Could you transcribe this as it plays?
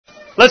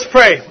Let's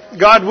pray.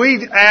 God,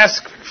 we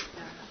ask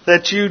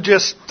that you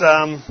just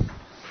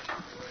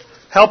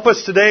help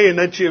us today and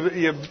that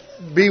you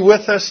be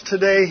with us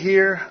today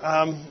here.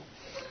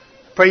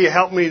 Pray you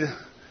help me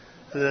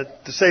to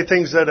say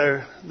things that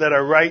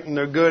are right and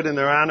they're good and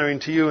they're honoring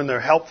to you and they're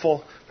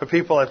helpful for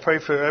people. I pray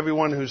for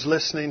everyone who's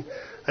listening.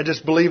 I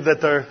just believe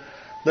that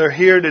they're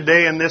here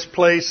today in this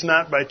place,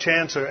 not by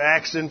chance or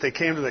accident. They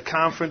came to the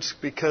conference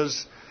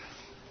because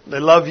they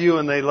love you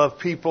and they love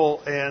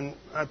people. And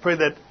I pray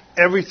that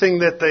everything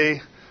that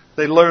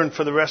they learn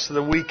for the rest of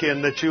the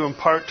weekend that you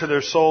impart to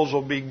their souls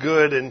will be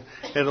good and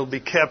it'll be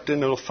kept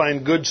and it'll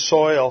find good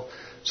soil.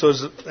 So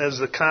as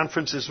the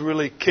conference is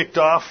really kicked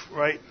off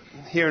right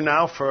here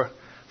now for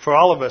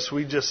all of us,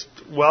 we just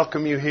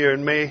welcome you here.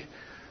 And may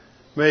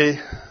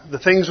the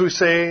things we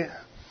say,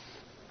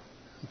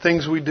 the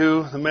things we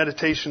do, the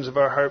meditations of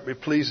our heart be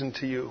pleasing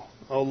to you,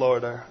 O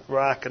Lord, our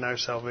rock and our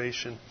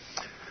salvation.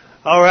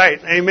 All right.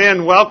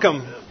 Amen.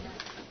 Welcome.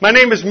 My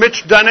name is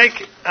Mitch Dunnick.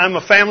 I'm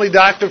a family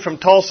doctor from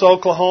Tulsa,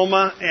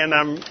 Oklahoma, and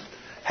I'm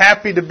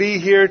happy to be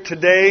here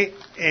today,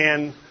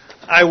 and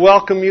I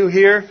welcome you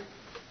here.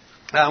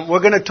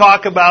 We're going to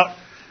talk about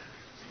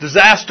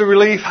disaster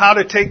relief, how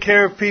to take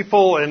care of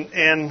people,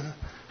 and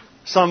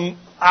some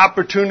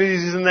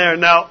opportunities in there.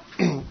 Now,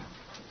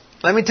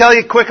 let me tell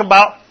you quick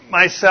about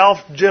myself.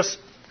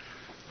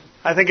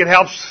 I think it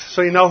helps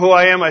so you know who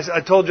I am.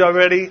 I told you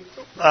already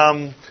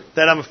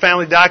that I'm a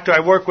family doctor.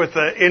 I work with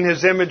the In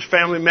His Image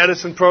Family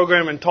Medicine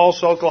Program in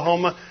Tulsa,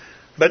 Oklahoma.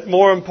 But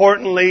more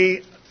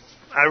importantly,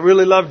 I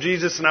really love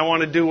Jesus and I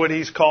want to do what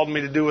He's called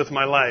me to do with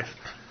my life.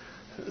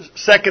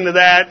 Second to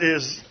that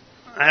is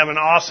I have an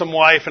awesome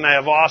wife and I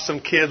have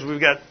awesome kids.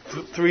 We've got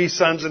 3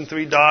 sons and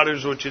 3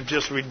 daughters, which is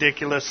just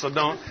ridiculous, so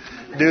don't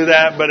do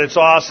that, but it's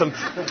awesome.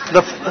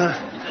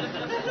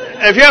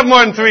 If you have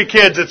more than 3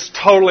 kids, it's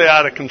totally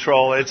out of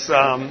control.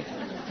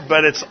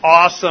 But it's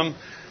awesome.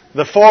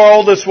 The 4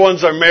 oldest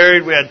ones are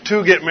married. We had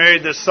 2 get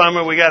married this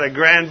summer. We got a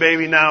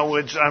grandbaby now,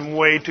 which I'm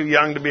way too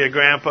young to be a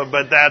grandpa,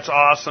 but that's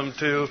awesome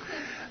too.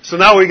 So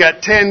now we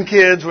got 10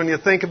 kids when you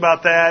think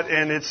about that,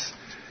 and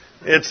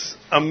it's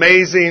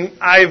amazing.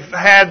 I've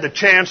had the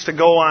chance to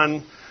go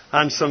on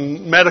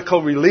some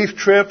medical relief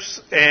trips,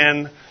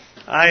 and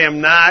I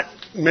am not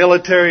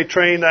military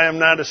trained. I am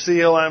not a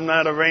SEAL. I'm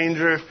not a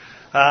Ranger.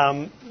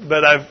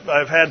 But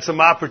I've had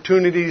some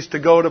opportunities to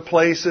go to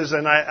places,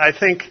 and I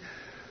think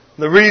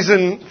the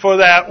reason for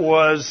that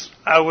was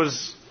I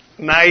was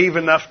naive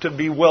enough to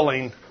be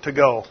willing to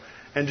go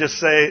and just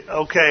say,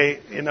 okay,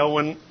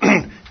 when,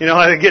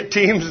 how they get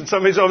teams and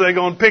somebody's over there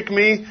going, pick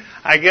me.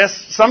 I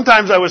guess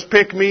sometimes I was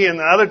pick me and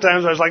other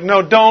times I was like,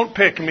 no, don't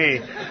pick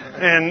me.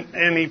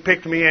 And he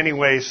picked me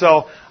anyway.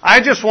 So I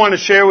just want to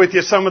share with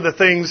you some of the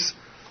things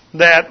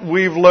that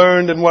we've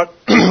learned and what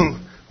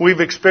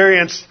we've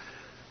experienced.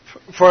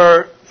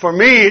 For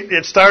me,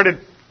 it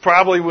started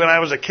probably when I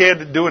was a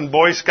kid doing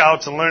Boy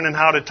Scouts and learning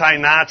how to tie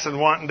knots and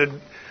wanting to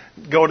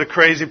go to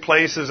crazy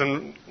places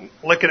and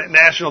looking at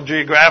National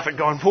Geographic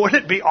going,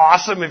 wouldn't it be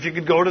awesome if you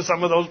could go to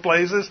some of those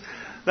places?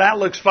 That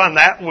looks fun.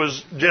 That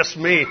was just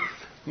me.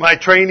 My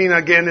training,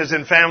 again, is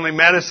in family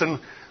medicine.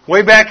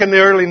 Way back in the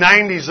early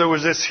 90s, there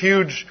was this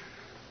huge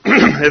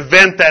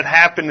event that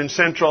happened in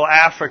Central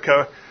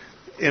Africa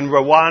in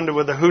Rwanda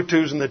with the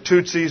Hutus and the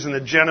Tutsis and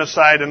the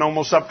genocide and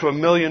almost up to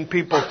 1 million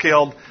people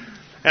killed.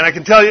 And I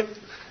can tell you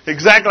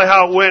exactly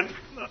how it went.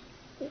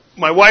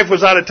 My wife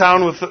was out of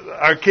town with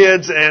our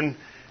kids and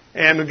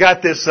we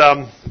got this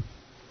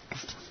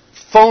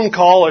phone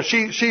call. Or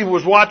she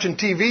was watching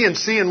TV and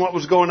seeing what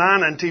was going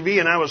on TV,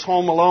 and I was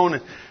home alone.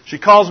 And she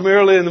calls me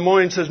early in the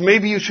morning and says,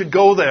 maybe you should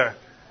go there.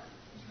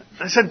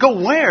 I said,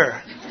 go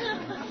where?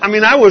 I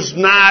mean, I was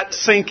not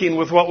syncing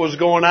with what was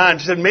going on.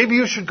 She said, maybe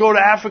you should go to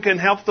Africa and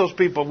help those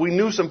people. We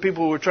knew some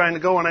people who were trying to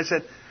go. And I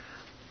said,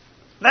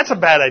 that's a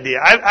bad idea.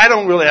 I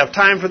don't really have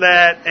time for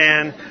that.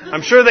 And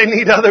I'm sure they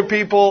need other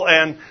people.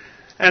 And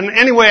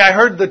anyway, I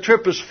heard the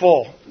trip is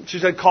full. She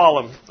said,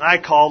 call them. I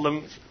called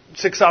them.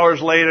 6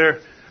 hours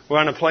later, we're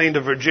on a plane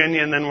to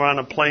Virginia, and then we're on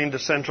a plane to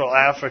Central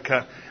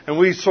Africa. And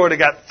we sort of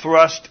got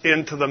thrust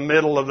into the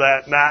middle of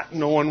that, not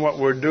knowing what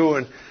we're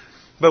doing.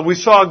 But we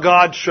saw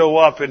God show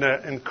up in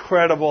an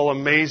incredible,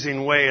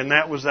 amazing way, and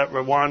that was that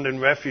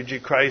Rwandan refugee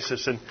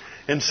crisis.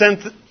 And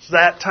since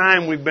that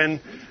time, we've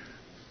been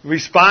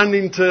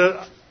responding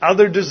to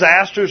other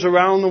disasters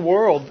around the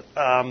world.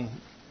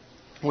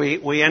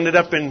 We ended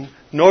up in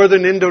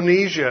northern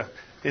Indonesia,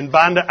 in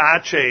Banda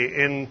Aceh,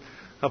 in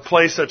a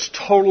place that's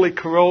totally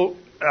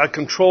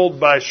controlled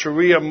by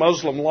Sharia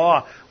Muslim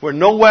law, where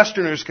no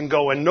Westerners can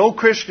go and no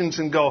Christians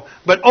can go.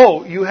 But,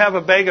 you have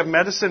a bag of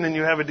medicine and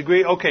you have a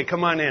degree? Okay,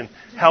 come on in.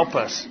 Help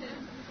us.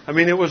 I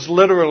mean, it was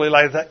literally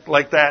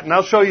like that. And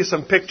I'll show you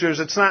some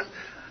pictures.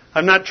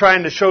 I'm not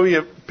trying to show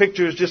you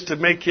pictures just to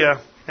make you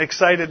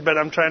excited, but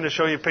I'm trying to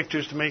show you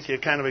pictures to make you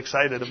kind of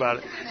excited about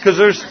it. Because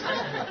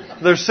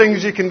there's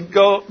things you can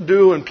go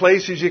do and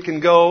places you can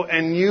go,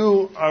 and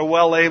you are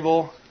well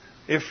able,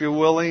 if you're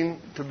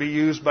willing, to be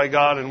used by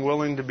God and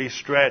willing to be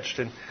stretched.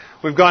 And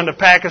we've gone to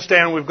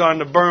Pakistan, we've gone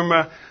to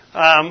Burma.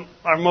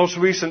 Our most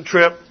recent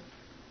trip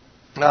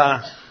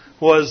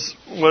was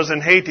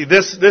in Haiti.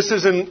 This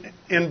is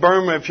in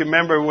Burma, if you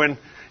remember, when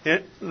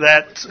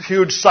that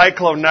huge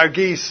cyclone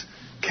Nargis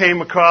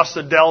came across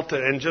the delta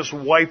and just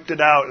wiped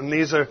it out. And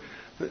these are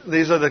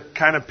the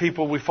kind of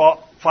people we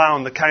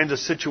found, the kinds of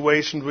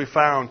situations we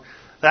found.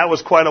 That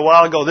was quite a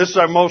while ago. This is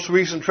our most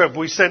recent trip.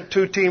 We sent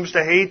 2 teams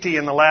to Haiti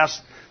in the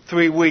last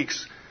 3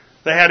 weeks.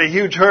 They had a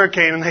huge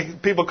hurricane,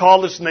 and people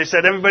called us and they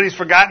said everybody's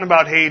forgotten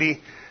about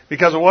Haiti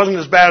because it wasn't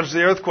as bad as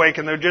the earthquake,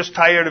 and they're just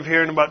tired of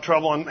hearing about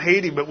trouble in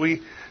Haiti. But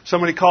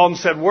somebody called and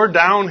said, we're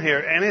down here,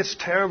 and it's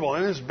terrible,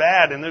 and it's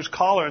bad, and there's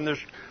cholera, and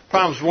there's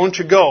problems. Won't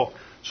you go?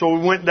 So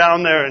we went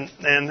down there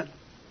and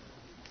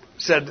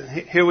said,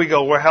 here we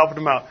go. We're helping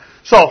them out.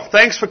 So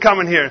thanks for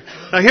coming here.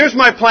 Now here's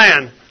my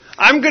plan.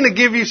 I'm going to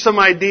give you some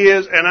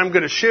ideas, and I'm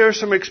going to share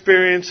some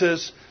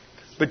experiences,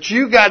 but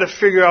you got to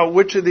figure out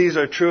which of these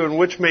are true and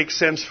which makes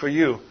sense for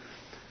you.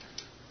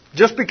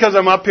 Just because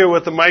I'm up here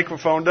with the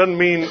microphone doesn't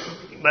mean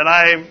that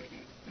I'm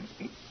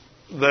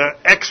the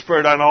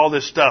expert on all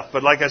this stuff.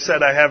 But like I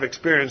said, I have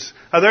experience.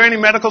 Are there any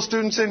medical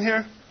students in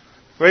here?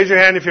 Raise your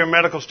hand if you're a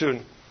medical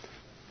student.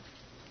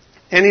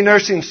 Any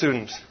nursing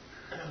students?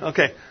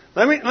 Okay.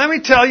 Let me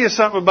tell you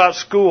something about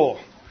school.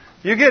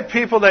 You get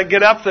people that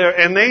get up there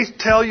and they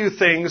tell you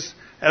things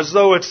as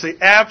though it's the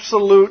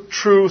absolute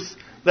truth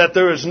that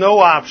there is no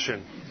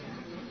option.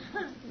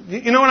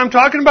 You know what I'm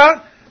talking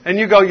about? And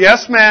you go,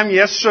 yes, ma'am,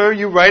 yes, sir,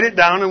 you write it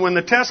down, and when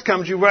the test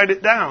comes, you write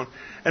it down.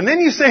 And then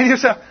you say to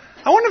yourself,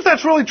 I wonder if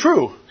that's really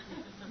true.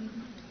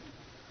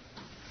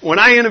 When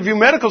I interview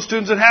medical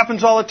students, it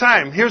happens all the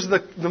time. Here's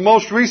the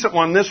most recent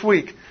one this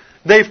week.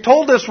 They've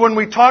told us when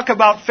we talk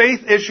about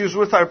faith issues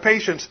with our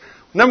patients,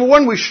 number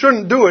one, we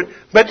shouldn't do it.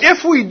 But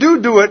if we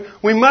do it,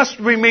 we must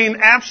remain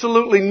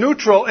absolutely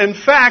neutral. In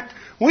fact,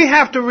 we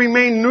have to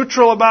remain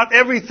neutral about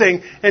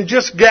everything and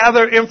just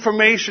gather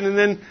information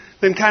and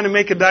then kind of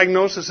make a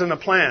diagnosis and a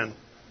plan.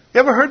 You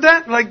ever heard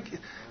that?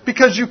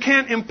 Because you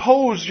can't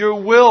impose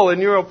your will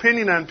and your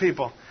opinion on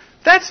people.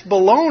 That's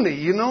baloney.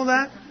 You know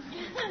that?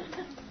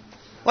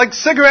 Like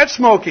cigarette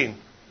smoking,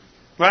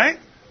 right?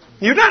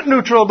 You're not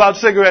neutral about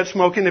cigarette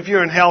smoking if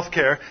you're in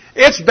healthcare.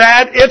 It's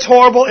bad, it's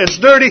horrible, it's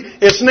dirty,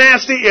 it's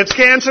nasty, it's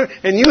cancer,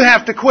 and you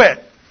have to quit.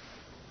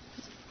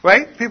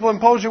 Right? People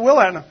impose your will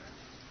on them.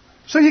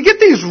 So you get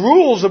these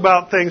rules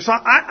about things. So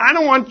I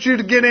don't want you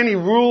to get any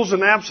rules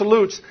and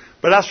absolutes,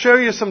 but I'll show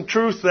you some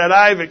truth that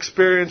I've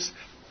experienced.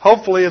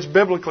 Hopefully it's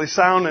biblically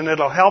sound and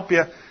it'll help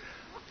you.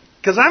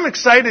 Because I'm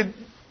excited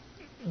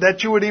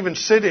that you would even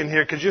sit in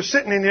here, because you're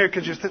sitting in here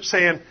because you're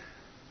saying,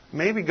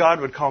 maybe God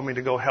would call me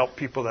to go help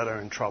people that are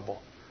in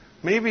trouble.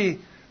 Maybe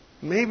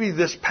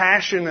this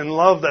passion and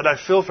love that I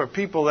feel for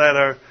people that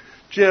are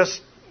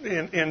just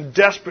in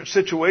desperate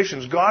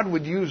situations, God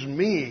would use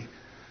me.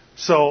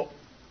 So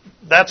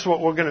that's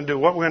what we're going to do,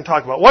 what we're going to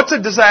talk about. What's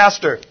a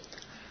disaster?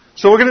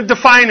 So we're going to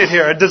define it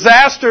here. A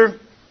disaster,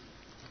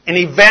 an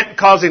event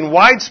causing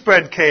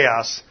widespread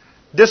chaos,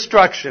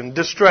 destruction,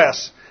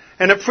 distress,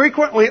 and it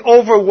frequently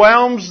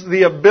overwhelms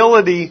the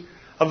ability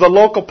of the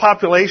local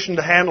population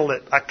to handle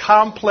it. A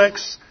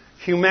complex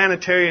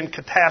humanitarian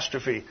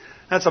catastrophe.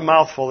 That's a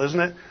mouthful, isn't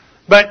it?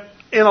 But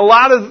in a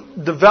lot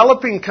of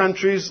developing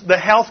countries, the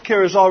health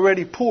care is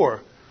already poor.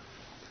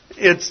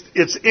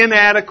 It's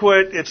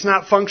inadequate, it's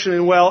not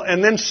functioning well,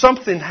 and then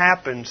something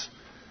happens,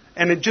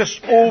 and it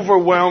just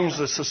overwhelms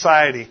the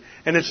society.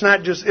 And it's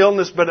not just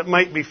illness, but it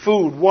might be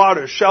food,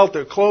 water,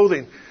 shelter,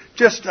 clothing.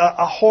 Just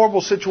a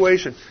horrible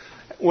situation.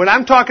 When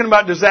I'm talking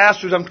about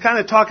disasters, I'm kind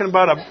of talking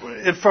about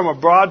it from a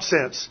broad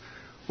sense.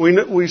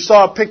 We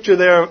saw a picture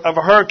there of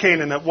a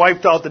hurricane, and it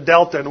wiped out the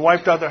delta, and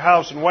wiped out their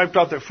house, and wiped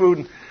out their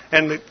food,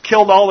 and it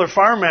killed all their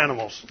farm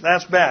animals.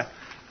 That's bad.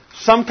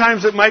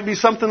 Sometimes it might be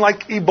something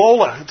like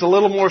Ebola. It's a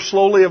little more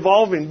slowly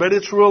evolving, but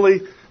it's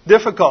really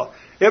difficult.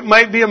 It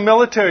might be a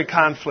military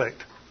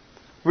conflict.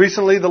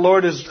 Recently, the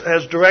Lord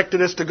has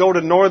directed us to go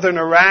to northern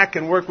Iraq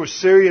and work with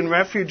Syrian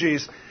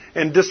refugees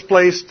and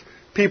displaced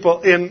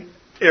people in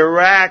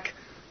Iraq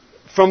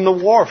from the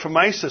war, from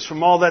ISIS,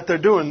 from all that they're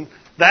doing.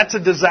 That's a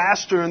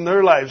disaster in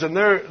their lives, and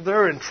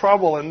they're in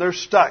trouble, and they're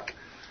stuck.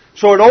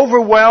 So it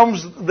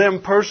overwhelms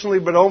them personally,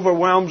 but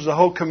overwhelms the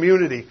whole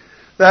community.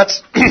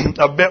 That's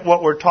a bit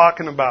what we're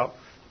talking about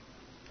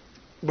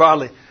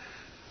broadly.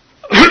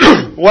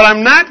 What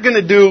I'm not going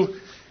to do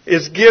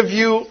is give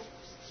you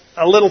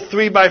a little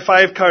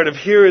 3x5 card of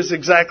here is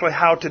exactly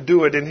how to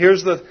do it, and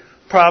here's the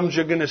problems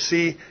you're going to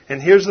see,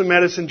 and here's the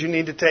medicines you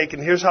need to take,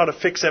 and here's how to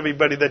fix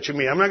everybody that you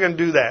meet. I'm not going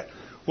to do that.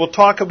 We'll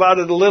talk about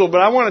it a little,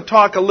 but I want to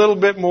talk a little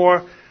bit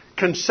more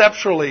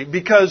conceptually,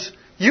 because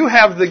you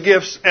have the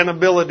gifts and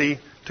ability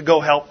to go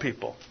help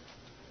people.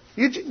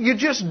 You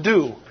just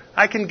do.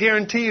 I can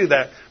guarantee you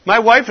that. My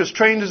wife is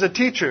trained as a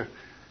teacher.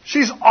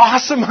 She's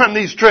awesome on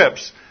these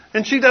trips.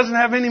 And she doesn't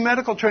have any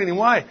medical training.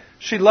 Why?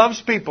 She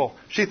loves people.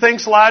 She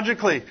thinks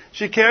logically.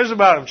 She cares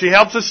about them. She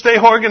helps us stay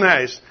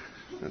organized.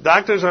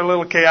 Doctors are a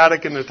little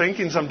chaotic in their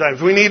thinking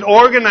sometimes. We need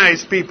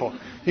organized people.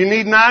 You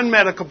need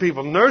non-medical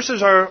people.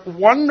 Nurses are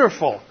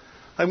wonderful.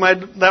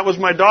 That was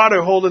my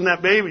daughter holding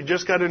that baby,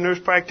 just got a nurse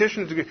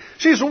practitioner's degree.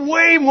 She's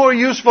way more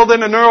useful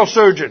than a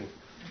neurosurgeon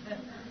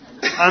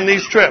on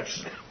these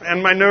trips.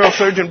 And my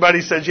neurosurgeon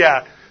buddy says,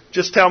 yeah,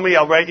 just tell me,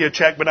 I'll write you a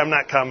check, but I'm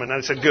not coming.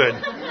 I said, good.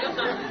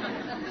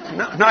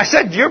 No, I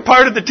said, you're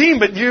part of the team,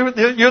 but you're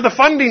the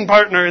funding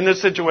partner in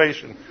this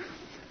situation.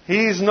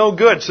 He's no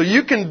good, so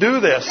you can do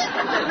this.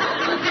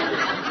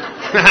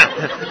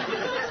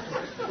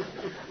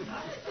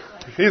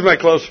 He's my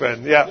close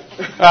friend, yeah.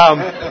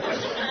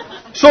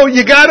 So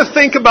you got to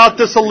think about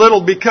this a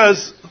little,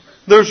 because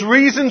there's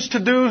reasons to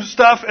do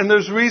stuff and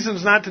there's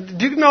reasons not to.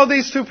 Do you know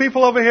these two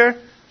people over here?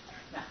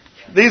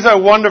 These are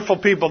wonderful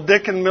people,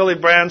 Dick and Millie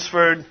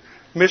Bransford,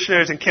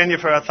 missionaries in Kenya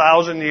for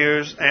 1,000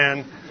 years,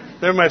 and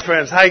they're my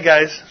friends. Hi,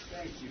 guys.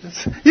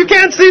 You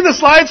can't see the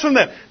slides from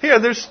them. Here,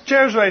 there's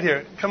chairs right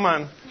here. Come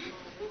on.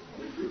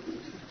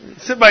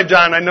 Sit by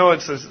John. I know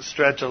it's a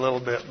stretch a little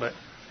bit, but...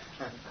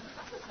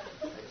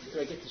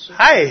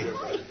 Hi.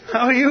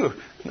 How are you?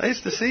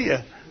 Nice to see you.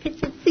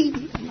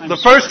 The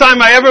first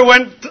time I ever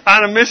went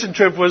on a mission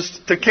trip was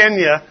to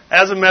Kenya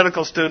as a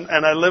medical student,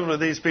 and I lived with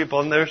these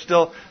people, and they're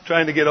still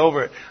trying to get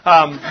over it.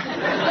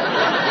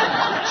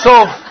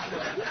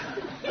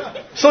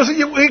 So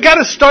you got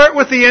to start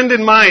with the end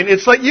in mind.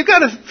 It's like you got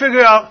to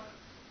figure out,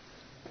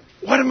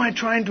 what am I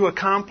trying to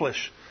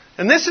accomplish?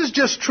 And this is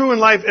just true in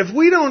life. If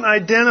we don't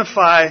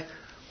identify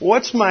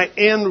what's my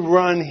end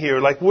run here,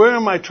 like where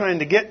am I trying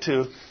to get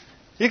to,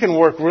 you can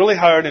work really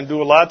hard and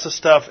do lots of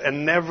stuff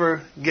and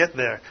never get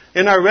there.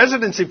 In our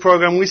residency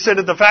program, we sit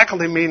at the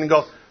faculty meeting and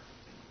go,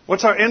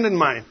 what's our end in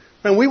mind?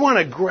 Man, we want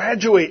to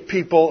graduate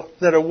people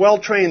that are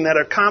well-trained, that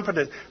are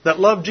competent,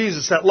 that love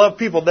Jesus, that love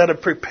people, that are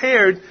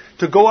prepared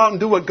to go out and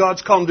do what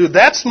God's called them to do.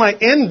 That's my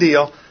end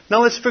deal.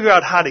 Now let's figure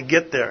out how to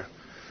get there.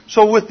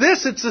 So with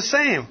this, it's the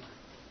same.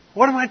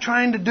 What am I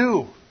trying to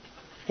do?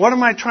 What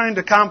am I trying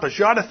to accomplish?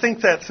 You ought to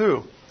think that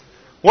through.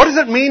 What does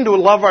it mean to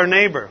love our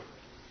neighbor?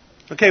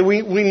 Okay,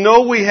 we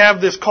know we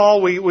have this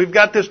call. We've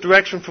got this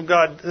direction from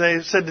God.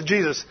 They said to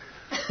Jesus,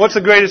 what's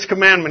the greatest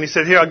commandment? He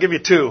said, here, I'll give you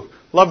two.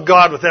 Love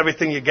God with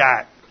everything you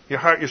got. Your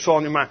heart, your soul,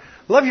 and your mind.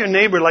 Love your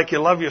neighbor like you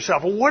love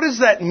yourself. Well, what does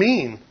that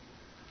mean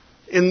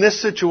in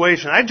this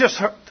situation? I just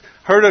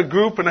heard a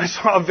group and I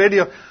saw a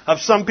video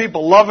of some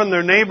people loving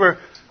their neighbor.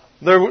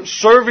 They're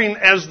serving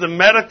as the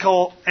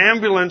medical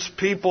ambulance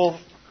people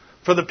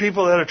for the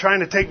people that are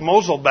trying to take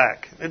Mosul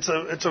back. It's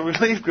a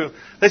relief group.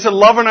 They said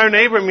loving our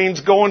neighbor means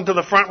going to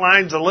the front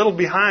lines a little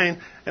behind,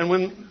 and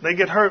when they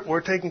get hurt, we're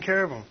taking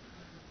care of them.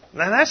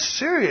 Now that's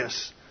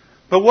serious.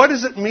 But what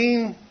does it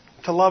mean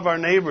to love our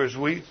neighbors?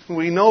 We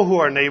know who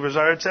our neighbors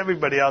are. It's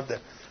everybody out there.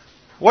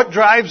 What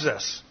drives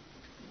us?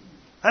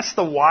 That's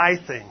the why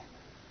thing.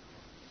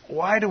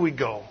 Why do we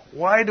go?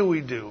 Why do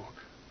we do?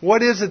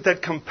 What is it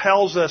that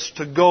compels us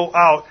to go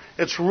out?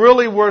 It's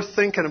really worth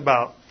thinking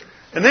about.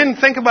 And then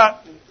think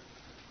about,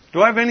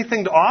 do I have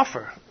anything to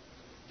offer?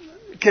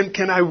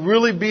 Can I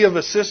really be of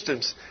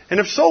assistance? And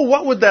if so,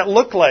 what would that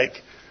look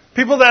like?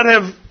 People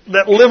that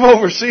live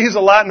overseas a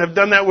lot and have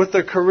done that with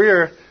their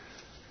career,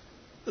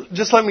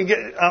 just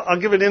I'll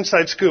give an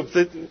inside scoop.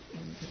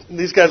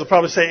 These guys will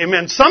probably say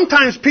amen.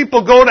 Sometimes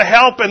people go to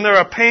help and they're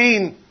a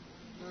pain.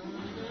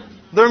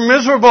 They're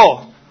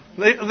miserable.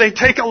 They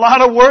take a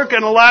lot of work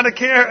and a lot of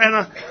care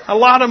and a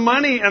lot of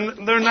money,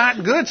 and they're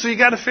not good. So you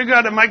got to figure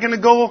out, am I going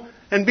to go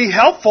and be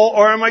helpful,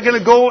 or am I going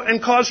to go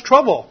and cause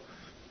trouble?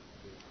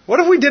 What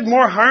if we did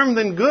more harm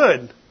than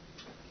good?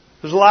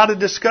 There's a lot of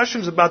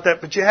discussions about that,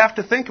 but you have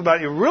to think about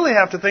it. You really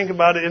have to think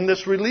about it in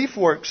this relief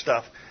work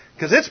stuff,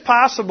 because it's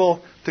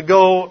possible to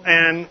go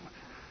and,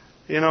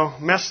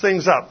 mess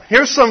things up.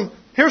 Here's some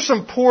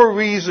poor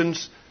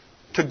reasons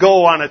to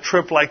go on a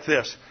trip like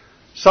this.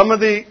 Some of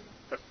the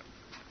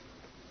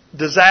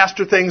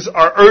disaster things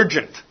are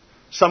urgent.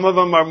 Some of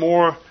them are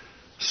more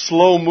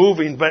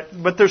slow-moving,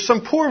 but there's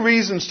some poor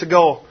reasons to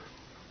go.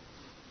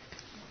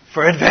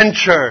 For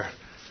adventure.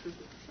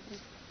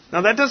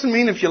 Now, that doesn't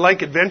mean if you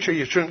like adventure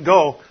you shouldn't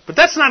go, but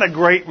that's not a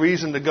great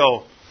reason to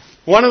go.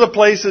 One of the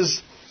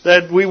places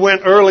that we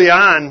went early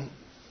on,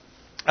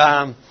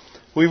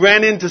 we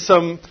ran into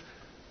some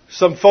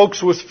folks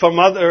from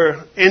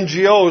other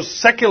NGOs,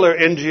 secular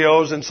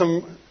NGOs, and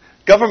some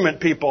government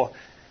people,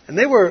 and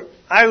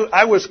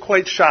I was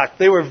quite shocked.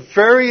 They were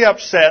very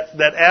upset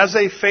that as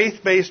a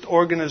faith-based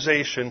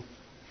organization,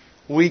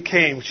 we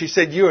came. She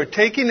said, you are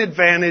taking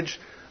advantage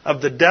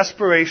of the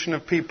desperation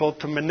of people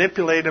to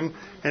manipulate them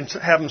and to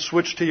have them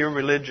switch to your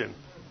religion.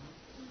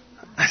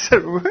 I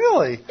said,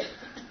 really?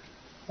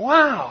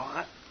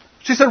 Wow.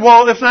 She said,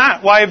 well, if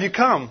not, why have you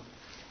come?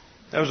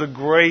 That was a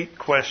great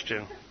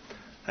question.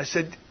 I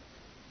said,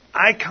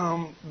 I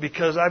come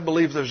because I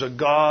believe there's a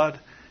God,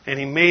 and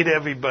He made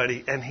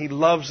everybody, and He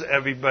loves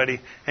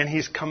everybody, and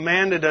He's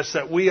commanded us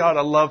that we ought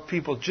to love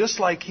people just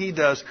like He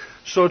does.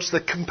 So it's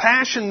the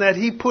compassion that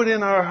He put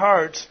in our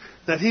hearts,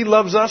 that He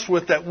loves us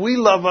with, that we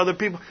love other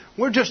people.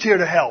 We're just here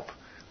to help.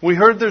 We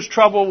heard there's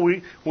trouble.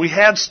 We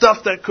had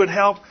stuff that could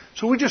help.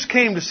 So we just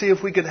came to see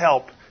if we could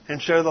help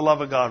and share the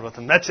love of God with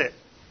them. That's it.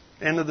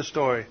 End of the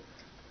story.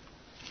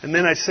 And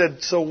then I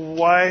said, so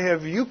why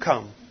have you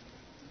come?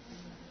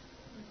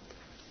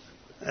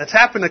 That's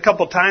happened a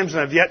couple times,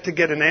 and I've yet to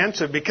get an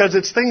answer, because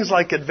it's things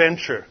like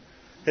adventure.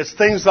 It's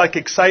things like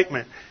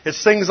excitement.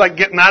 It's things like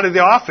getting out of the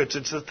office.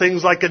 It's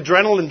things like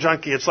adrenaline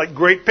junkie. It's like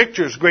great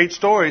pictures, great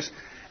stories.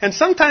 And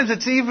sometimes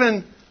it's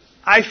even,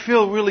 I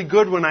feel really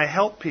good when I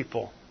help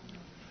people.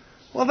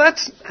 Well, that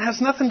has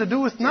nothing to do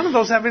with, none of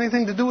those have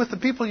anything to do with the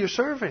people you're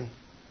serving.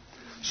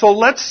 So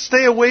let's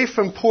stay away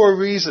from poor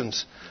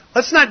reasons.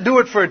 Let's not do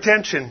it for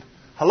attention.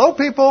 Hello,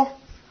 people.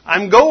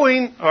 I'm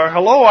going. Or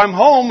hello, I'm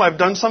home. I've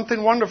done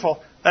something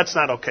wonderful. That's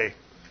not okay.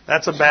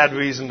 That's a bad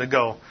reason to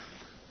go.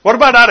 What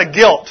about out of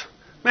guilt?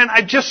 Man,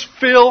 I just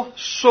feel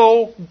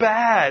so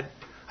bad.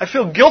 I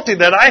feel guilty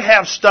that I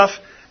have stuff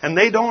and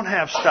they don't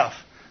have stuff.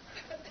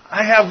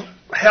 I have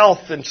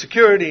health and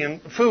security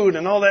and food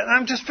and all that,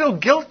 and I just feel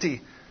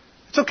guilty.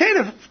 It's okay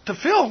to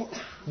feel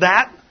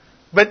that,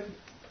 but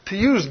to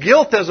use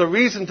guilt as a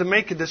reason to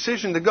make a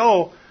decision to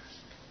go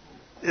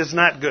is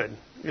not good.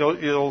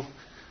 You'll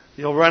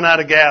run out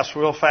of gas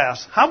real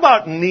fast. How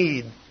about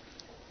need?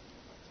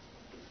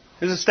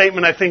 Here's a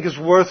statement I think is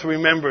worth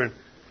remembering.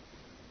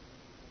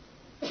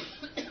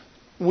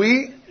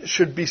 We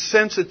should be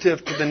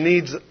sensitive to the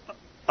needs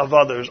of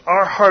others.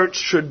 Our hearts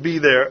should be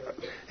there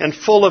and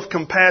full of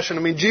compassion.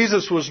 I mean,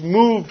 Jesus was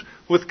moved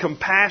with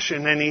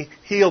compassion and He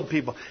healed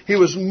people. He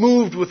was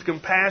moved with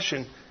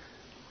compassion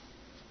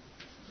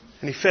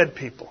and He fed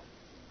people.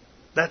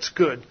 That's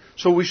good.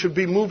 So we should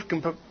be moved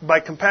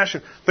by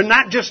compassion. But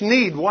not just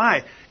need.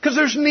 Why? Because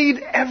there's need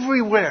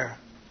everywhere.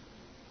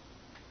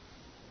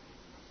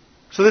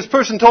 So this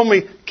person told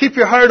me, keep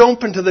your heart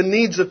open to the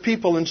needs of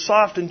people and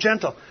soft and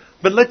gentle.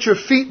 But let your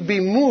feet be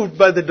moved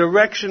by the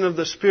direction of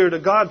the Spirit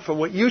of God for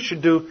what you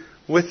should do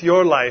with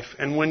your life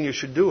and when you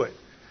should do it.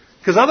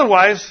 Because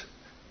otherwise,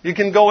 you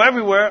can go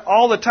everywhere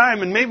all the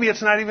time and maybe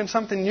it's not even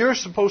something you're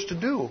supposed to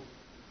do.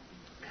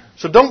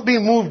 So don't be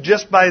moved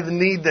just by the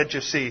need that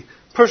you see.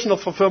 Personal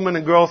fulfillment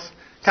and growth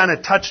kind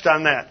of touched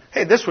on that.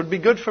 Hey, this would be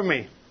good for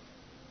me.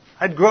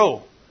 I'd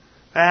grow.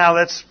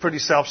 That's pretty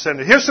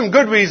self-centered. Here's some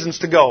good reasons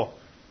to go.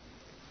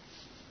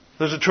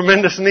 There's a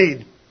tremendous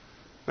need.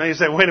 Now you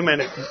say, wait a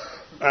minute.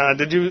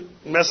 Did you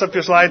mess up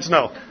your slides?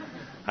 No.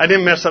 I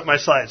didn't mess up my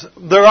slides.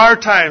 There are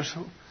times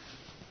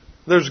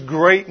there's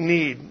great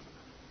need.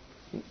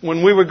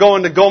 When we were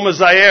going to Goma,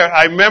 Zaire,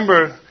 I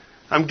remember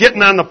I'm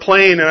getting on the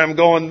plane and I'm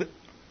going,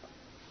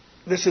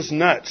 this is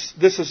nuts.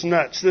 This is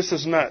nuts. This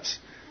is nuts.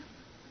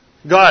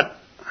 God,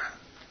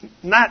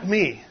 not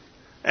me.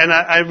 And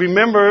I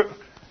remember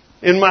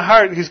in my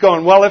heart, He's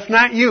going, well, if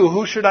not you,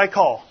 who should I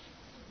call?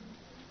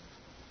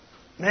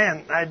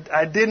 Man,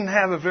 I didn't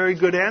have a very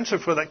good answer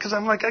for that because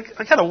I'm like,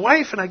 I got a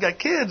wife and I got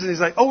kids. And He's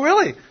like, oh,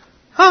 really?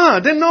 Huh,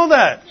 didn't know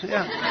that.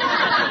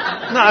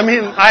 Yeah. No, I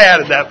mean, I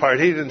added that part.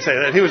 He didn't say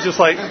that. He was just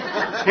like,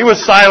 he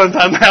was silent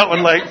on that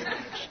one, like,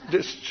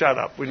 just shut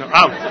up. We know.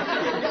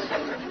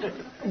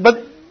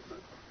 But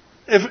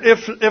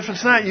if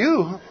it's not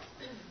you,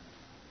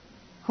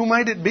 who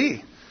might it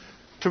be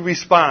to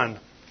respond?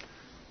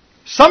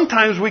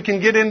 Sometimes we can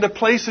get into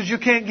places you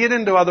can't get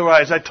into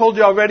otherwise. I told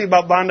you already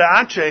about Banda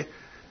Aceh.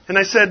 And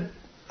I said,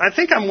 I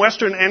think I'm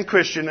Western and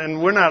Christian,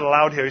 and we're not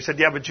allowed here. He said,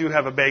 yeah, but you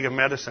have a bag of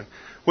medicine.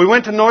 We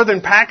went to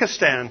northern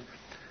Pakistan,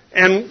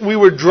 and we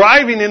were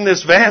driving in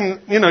this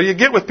van. You know, you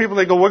get with people,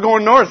 they go, we're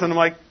going north. And I'm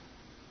like,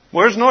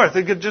 where's north?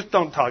 They go, just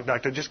don't talk,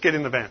 doctor. Just get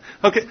in the van.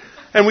 Okay.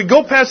 And we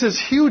go past this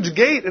huge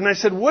gate, and I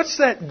said, what's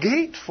that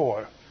gate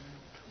for?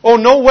 Oh,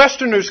 no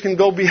Westerners can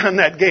go beyond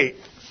that gate.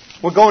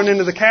 We're going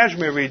into the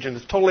Kashmir region.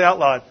 It's totally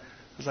outlawed.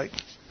 I was like,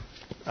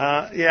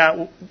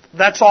 yeah,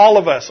 that's all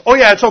of us. Oh,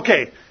 yeah, it's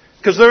okay.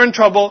 Because they're in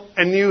trouble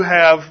and you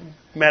have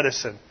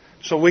medicine.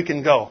 So we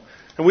can go.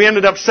 And we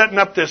ended up setting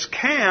up this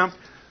camp,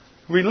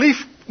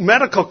 relief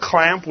medical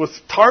camp with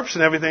tarps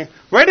and everything,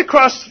 right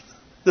across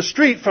the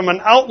street from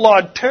an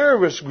outlawed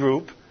terrorist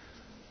group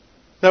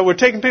that were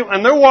taking people.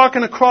 And they're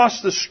walking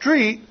across the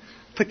street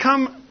to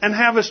come and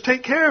have us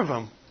take care of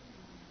them.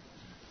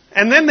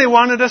 And then they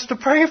wanted us to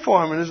pray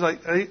for them. And it's like,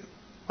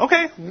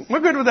 okay, we're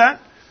good with that.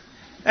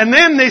 And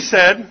then they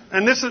said,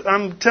 and this is,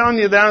 I'm telling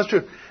you the honest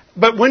truth,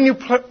 but when you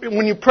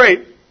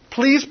pray,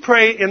 please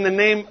pray in the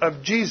name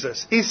of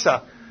Jesus,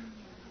 Isa.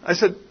 I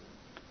said,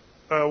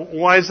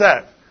 why is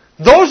that?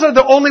 Those are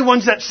the only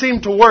ones that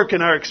seem to work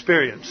in our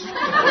experience. No,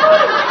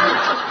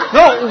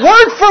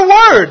 word for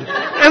word.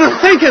 And I'm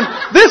thinking,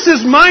 this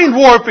is mind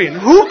warping.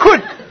 Who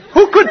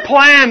could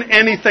plan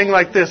anything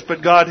like this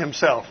but God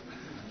Himself?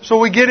 So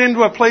we get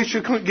into a place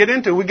you couldn't get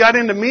into. We got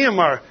into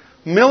Myanmar,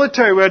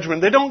 military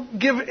regiment. They don't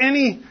give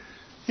any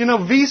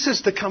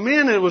visas to come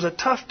in. It was a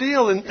tough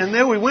deal. And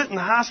there we went in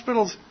the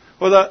hospitals,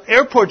 or the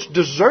airports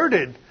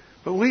deserted.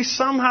 But we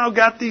somehow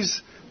got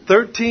these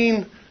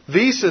 13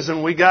 visas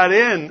and we got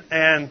in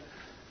and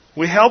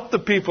we helped the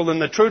people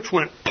and the church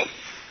went,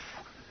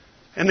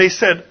 and they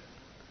said,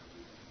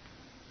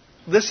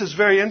 this is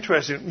very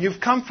interesting.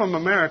 You've come from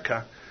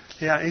America.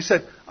 Yeah, he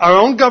said, our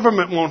own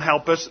government won't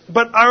help us,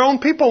 but our own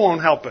people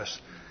won't help us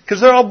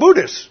because they're all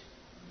Buddhists.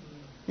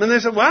 And they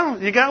said,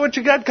 well, you got what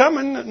you got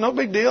coming. No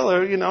big deal.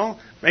 Or,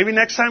 maybe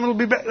next time it'll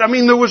be better. I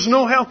mean, there was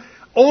no help.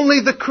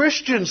 Only the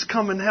Christians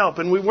come and help.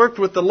 And we worked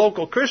with the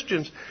local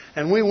Christians.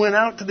 And we went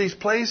out to these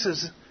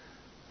places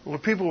where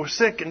people were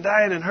sick and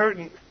dying and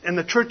hurting. And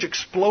the church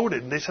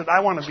exploded. They said, I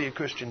want to be a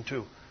Christian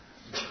too.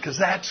 Because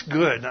that's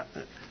good.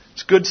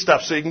 It's good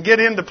stuff. So you can get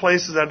into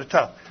places that are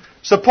tough.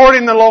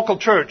 Supporting the local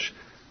church.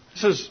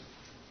 This is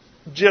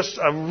just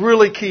a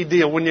really key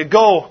deal. When you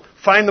go,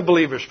 find the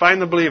believers,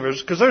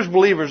 because there's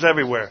believers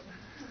everywhere.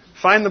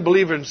 Find the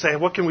believer and say,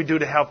 what can we do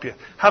to help you?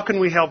 How can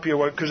we help your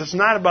work? Because it's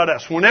not about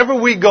us. Whenever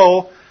we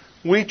go,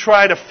 we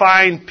try to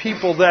find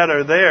people that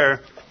are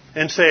there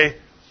and say,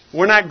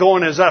 we're not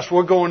going as us,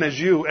 we're going as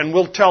you. And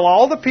we'll tell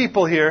all the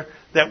people here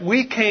that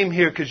we came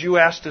here because you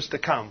asked us to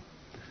come.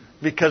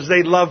 Because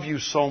they love you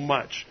so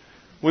much.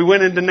 We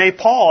went into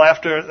Nepal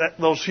after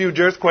those huge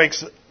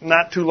earthquakes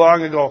not too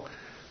long ago.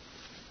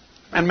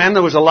 And man,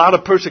 there was a lot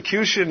of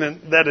persecution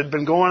that had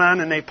been going on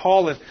in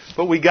Nepal.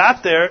 But we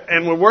got there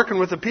and we're working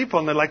with the people.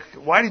 And they're like,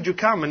 why did you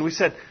come? And we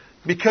said,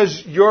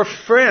 because your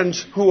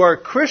friends who are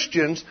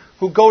Christians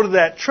who go to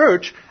that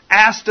church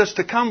asked us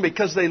to come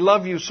because they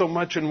love you so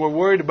much and we're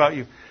worried about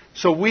you.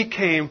 So we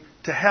came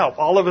to help.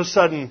 All of a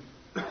sudden,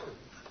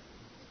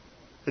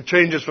 it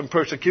changes from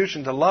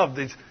persecution to love.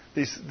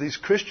 These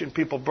Christian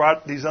people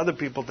brought these other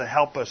people to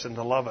help us and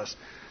to love us.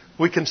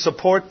 We can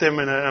support them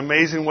in an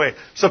amazing way.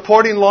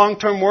 Supporting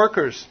long-term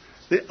workers.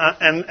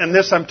 And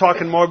this I'm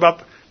talking more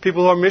about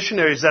people who are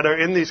missionaries that are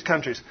in these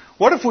countries.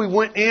 What if we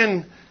went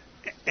in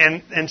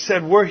and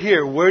said, we're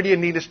here. Where do you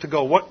need us to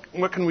go?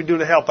 What can we do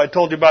to help? I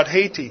told you about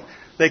Haiti.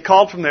 They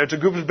called from there. It's a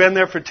group that's been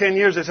there for 10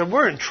 years. They said,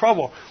 we're in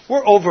trouble.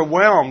 We're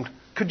overwhelmed.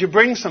 Could you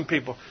bring some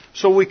people?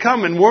 So we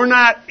come, and we're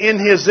not in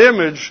His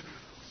image.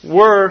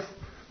 We're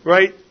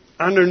right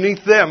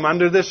underneath them,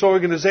 under this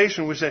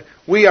organization. We say,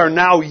 we are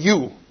now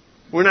you.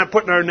 We're not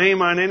putting our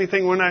name on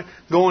anything. We're not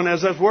going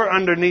as us. We're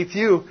underneath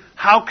you.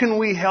 How can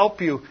we help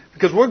you?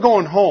 Because we're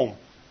going home.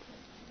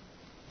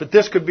 But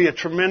this could be a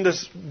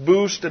tremendous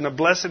boost and a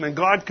blessing, and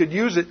God could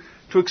use it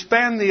to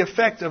expand the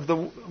effect of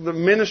the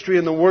ministry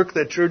and the work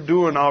that you're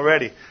doing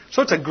already.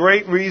 So it's a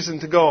great reason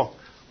to go.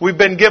 We've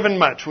been given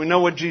much. We know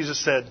what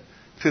Jesus said.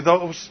 To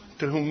those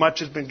to whom much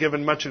has been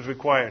given, much is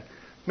required.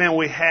 Man,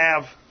 we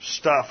have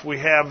stuff. We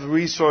have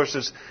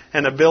resources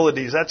and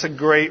abilities. That's a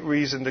great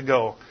reason to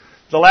go.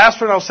 The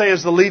last one I'll say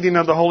is the leading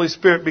of the Holy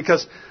Spirit,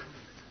 because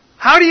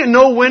how do you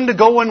know when to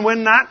go and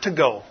when not to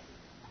go?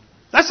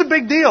 That's a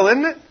big deal,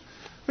 isn't it?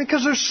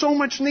 Because there's so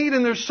much need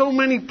and there's so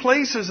many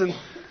places. And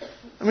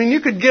I mean,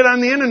 you could get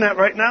on the internet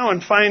right now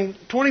and find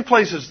 20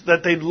 places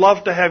that they'd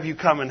love to have you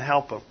come and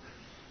help them.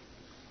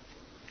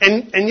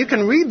 And you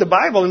can read the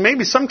Bible, and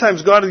maybe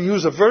sometimes God will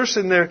use a verse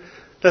in there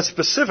that's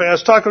specific. I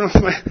was talking with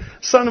my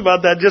son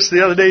about that just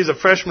the other day. He's a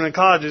freshman in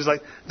college. He's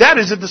like, Dad,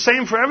 is it the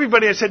same for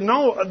everybody? I said,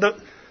 no,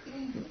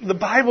 the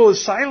Bible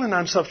is silent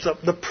on stuff.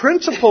 The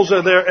principles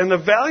are there, and the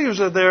values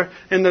are there,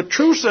 and the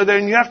truths are there,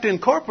 and you have to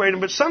incorporate them.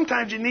 But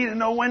sometimes you need to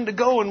know when to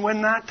go and when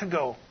not to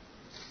go.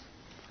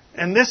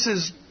 And this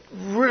is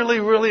really,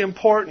 really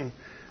important.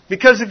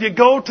 Because if you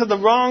go to the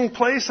wrong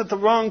place at the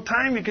wrong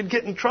time, you could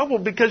get in trouble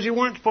because you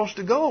weren't supposed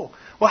to go.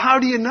 Well, how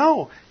do you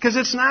know? Because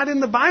it's not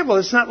in the Bible.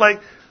 It's not like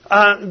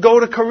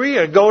go to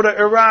Korea, go to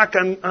Iraq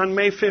on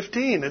May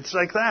 15. It's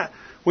like that.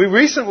 We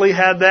recently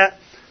had that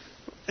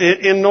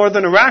in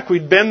northern Iraq.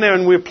 We'd been there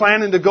and we were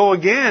planning to go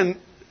again,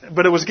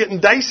 but it was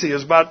getting dicey. It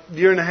was about a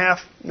year and a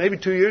half, maybe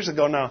 2 years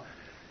ago now.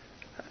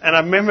 And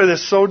I remember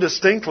this so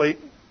distinctly.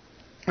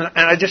 And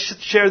I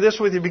just share this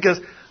with you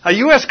because a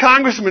U.S.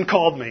 congressman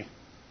called me.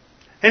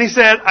 And he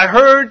said, I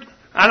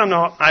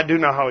do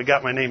know how he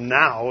got my name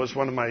now. It was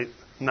one of my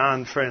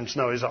non-friends.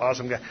 No, he's an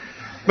awesome guy.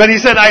 But he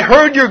said, I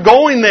heard you're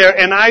going there,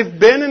 and I've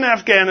been in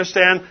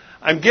Afghanistan.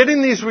 I'm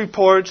getting these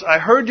reports. I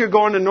heard you're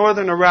going to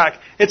northern Iraq.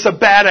 It's a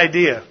bad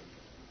idea.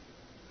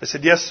 I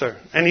said, yes, sir.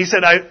 And he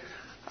said,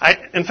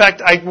 in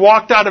fact, I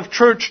walked out of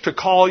church to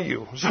call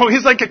you. So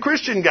he's like a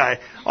Christian guy.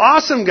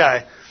 Awesome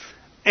guy.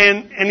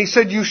 And he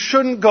said, you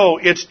shouldn't go.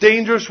 It's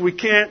dangerous. We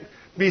can't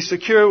be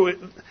secure.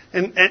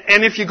 And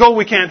if you go,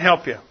 we can't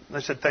help you.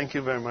 I said, thank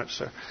you very much,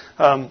 sir.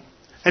 And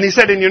he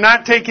said, and you're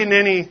not taking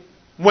any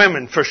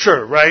women for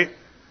sure, right?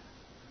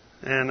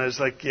 And I was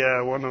like,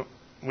 yeah,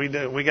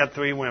 we got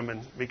 3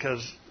 women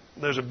because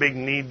there's a big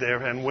need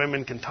there, and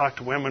women can talk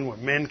to women where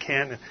men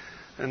can't.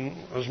 And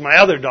it was my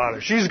other daughter.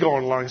 She's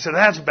going along. I said,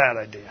 that's a bad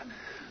idea.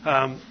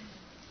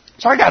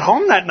 So I got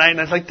home that night, and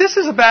I was like, this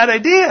is a bad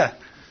idea.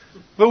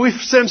 But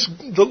since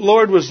the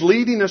Lord was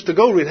leading us to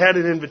go, we'd had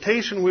an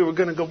invitation, we were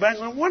going to go back.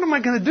 What am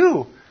I going to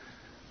do?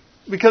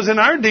 Because in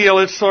our deal,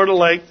 it's sort of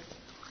like,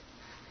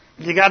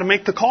 you got to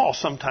make the call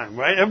sometime,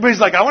 right? Everybody's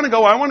like, I want to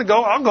go,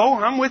 I'll go,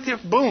 I'm with you,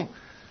 boom.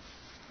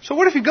 So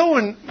what if you go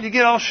and you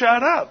get all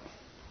shot up?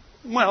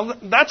 Well,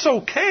 that's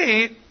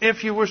okay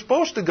if you were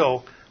supposed to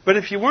go. But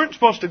if you weren't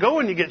supposed to go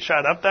and you get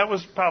shot up, that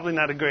was probably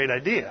not a great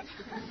idea.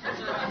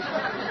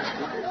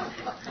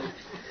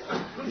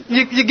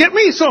 You get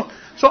me? So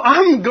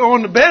I'm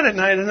going to bed at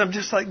night and I'm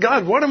just like,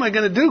 God, what am I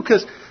going to do?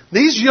 Because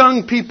these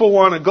young people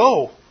want to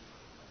go.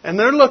 And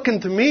they're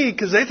looking to me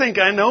because they think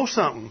I know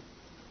something.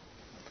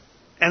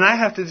 And I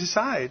have to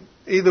decide.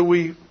 Either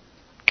we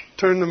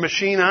turn the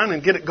machine on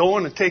and get it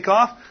going and take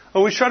off,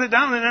 or we shut it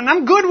down. And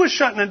I'm good with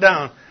shutting it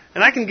down.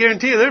 And I can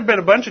guarantee you there have been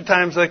a bunch of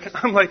times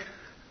I'm like,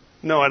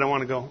 no, I don't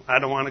want to go. I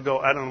don't want to go.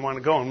 I don't want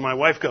to go. And my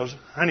wife goes,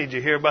 honey, did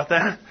you hear about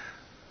that?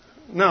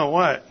 No,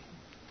 what?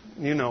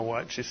 You know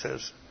what, she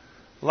says.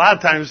 A lot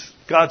of times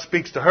God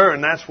speaks to her,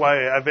 and that's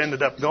why I've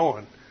ended up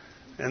going.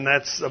 And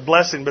that's a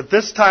blessing. But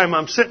this time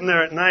I'm sitting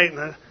there at night,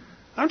 and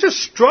I'm just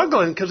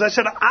struggling because I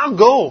said, I'll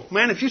go.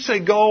 Man, if you say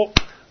go,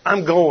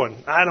 I'm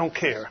going. I don't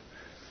care.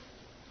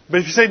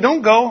 But if you say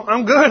don't go,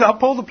 I'm good. I'll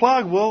pull the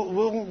plug.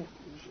 We'll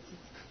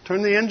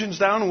turn the engines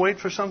down and wait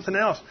for something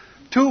else.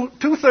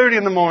 2:30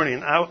 in the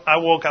morning, I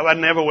woke up. I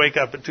never wake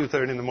up at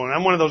 2:30 in the morning.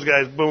 I'm one of those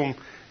guys, boom,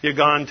 you're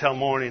gone till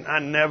morning. I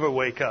never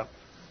wake up.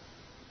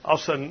 All of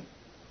a sudden,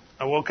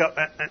 I woke up,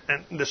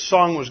 and this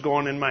song was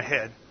going in my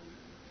head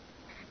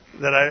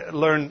that I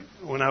learned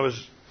when I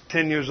was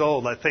 10 years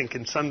old, I think,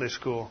 in Sunday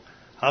school.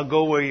 I'll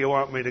go where you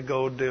want me to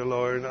go, dear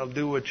Lord. I'll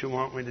do what you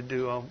want me to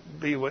do. I'll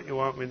be what you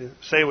want me to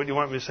say, what you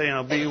want me to say, and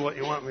I'll be what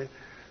you want me to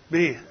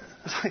be.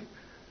 It's like,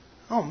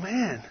 oh,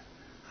 man.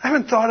 I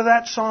haven't thought of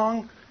that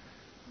song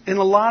in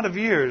a lot of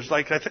years.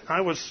 Like,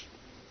 I was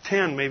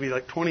 10, maybe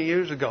like 20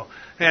 years ago.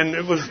 And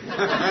it was...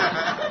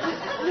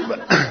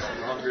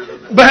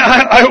 but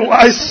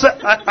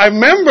I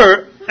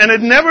remember, and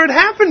it never had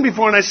happened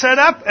before, and I sat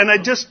up, and I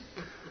just...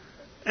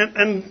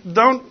 And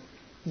don't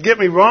get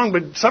me wrong,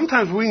 but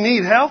sometimes we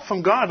need help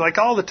from God, like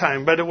all the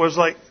time. But it was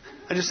like,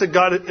 I just said,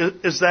 God,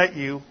 is that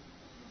you?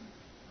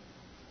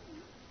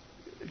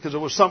 Because it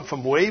was something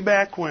from way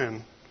back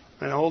when,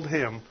 an old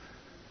hymn.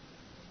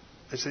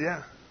 I said,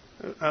 yeah.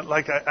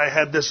 I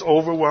had this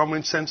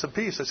overwhelming sense of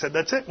peace. I said,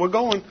 that's it, we're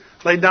going.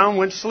 Laid down,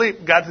 went to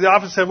sleep, got to the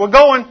office, said, we're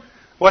going.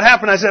 What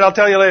happened? I said, I'll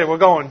tell you later, we're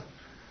going.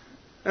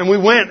 And we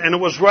went, and it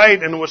was right,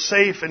 and it was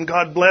safe, and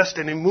God blessed,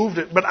 and He moved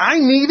it. But I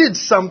needed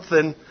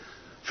something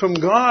from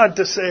God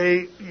to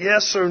say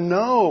yes or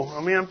no.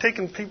 I mean, I'm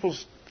taking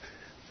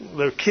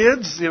their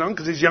kids,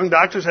 because these young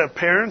doctors have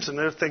parents, and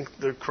they think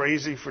they're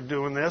crazy for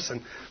doing this.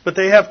 But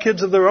they have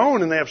kids of their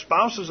own, and they have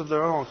spouses of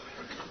their own.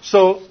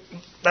 So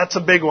that's a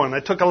big one.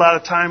 I took a lot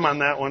of time on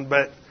that one,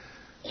 but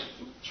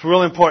it's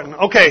really important.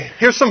 Okay,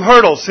 here's some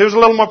hurdles. Here's a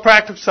little more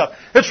practical stuff.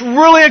 It's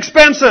really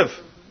expensive.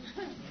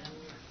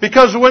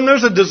 Because when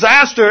there's a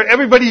disaster,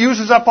 everybody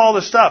uses up all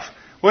the stuff.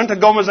 Went to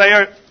Goma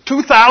Zaire,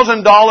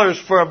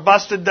 $2,000 for a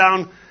busted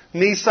down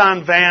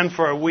Nissan van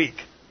for a week.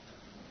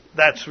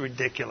 That's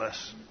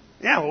ridiculous.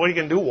 Yeah, well, what are you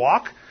going to do,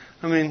 walk?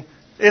 I mean,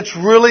 it's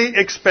really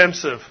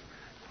expensive.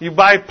 You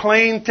buy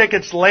plane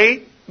tickets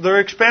late, they're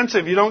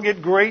expensive. You don't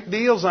get great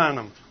deals on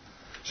them.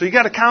 So you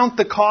got to count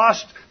the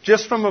cost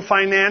just from a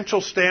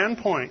financial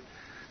standpoint.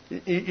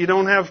 You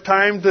don't have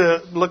time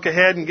to look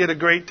ahead and get a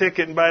great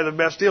ticket and buy the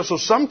best deal. So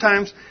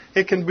sometimes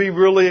it can be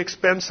really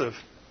expensive.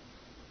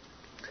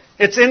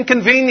 It's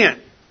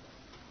inconvenient.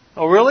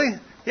 Oh, really?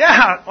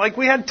 Yeah, like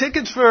we had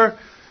tickets for,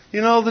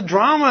 the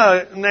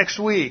drama next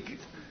week.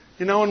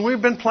 And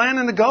we've been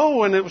planning to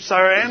go, and it was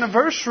our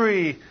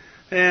anniversary,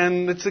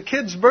 and it's a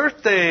kid's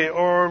birthday,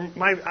 or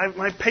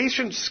my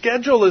patient's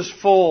schedule is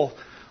full,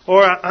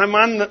 or I'm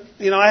on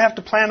I have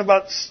to plan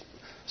about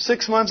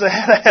 6 months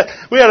ahead.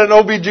 We had an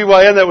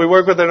OBGYN that we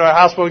work with in our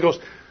hospital. He goes,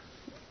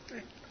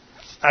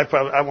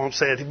 I won't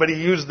say it, but he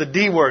used the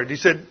D word. He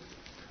said,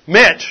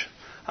 Mitch,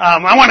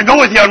 I want to go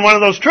with you on one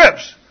of those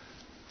trips.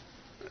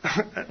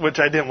 Which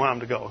I didn't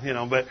want him to go,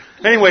 But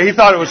anyway, he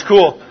thought it was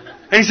cool.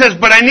 And he says,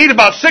 but I need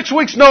about 6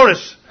 weeks'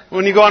 notice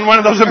when you go on one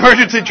of those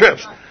emergency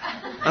trips.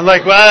 I'm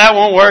like, well, that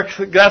won't work.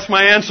 That's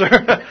my answer.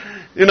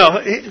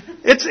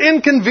 It's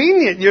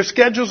inconvenient. Your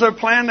schedules are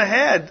planned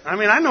ahead. I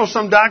mean, I know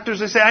some doctors,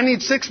 they say, I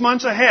need 6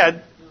 months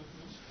ahead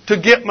to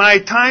get my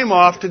time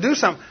off to do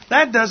something.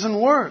 That doesn't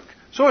work.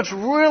 So it's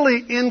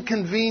really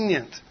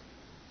inconvenient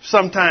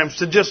sometimes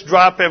to just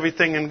drop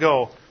everything and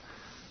go.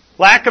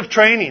 Lack of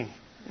training.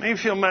 Maybe you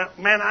feel, man,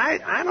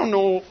 I don't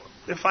know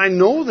if I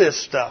know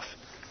this stuff.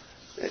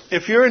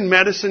 If you're in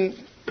medicine,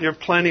 you're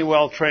plenty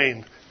well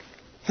trained.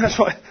 That's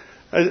why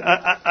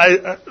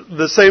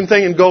the same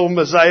thing in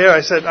Goma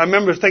Zaire. I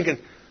remember thinking,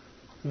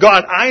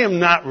 God, I am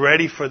not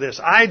ready for this.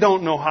 I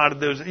don't know how to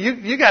do this.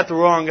 You got the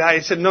wrong guy.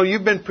 He said, no,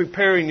 you've been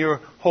preparing your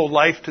whole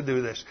life to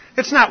do this.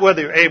 It's not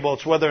whether you're able,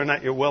 it's whether or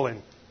not you're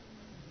willing.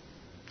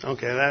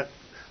 Okay, that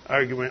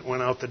argument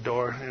went out the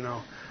door,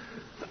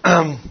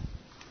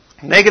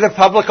 Negative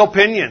public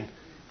opinion.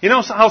 You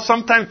know how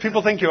sometimes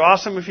people think you're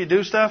awesome if you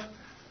do stuff?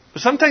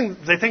 But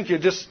sometimes they think you're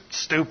just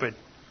stupid.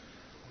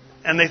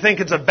 And they think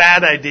it's a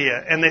bad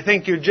idea. And they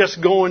think you're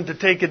just going to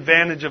take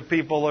advantage of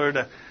people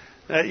or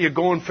you're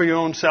going for your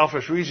own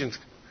selfish reasons.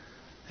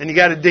 And you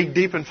got to dig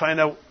deep and find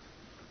out,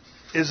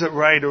 is it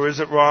right or is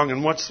it wrong?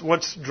 And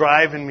what's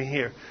driving me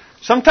here?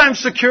 Sometimes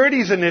security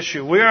is an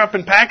issue. We were up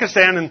in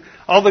Pakistan and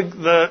all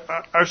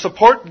our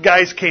support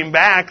guys came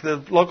back,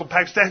 the local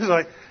Pakistanis,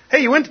 like, hey,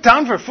 you went to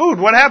town for food.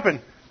 What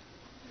happened?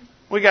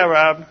 We got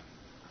robbed.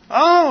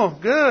 Oh,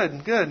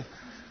 good.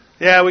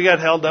 Yeah, we got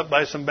held up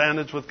by some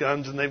bandits with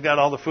guns, and they've got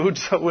all the food,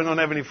 so we don't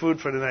have any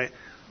food for tonight.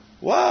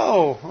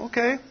 Whoa,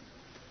 okay.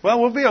 Well,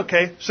 we'll be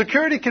okay.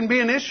 Security can be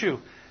an issue.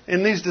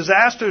 In these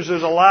disasters,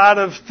 there's a lot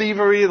of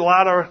thievery, a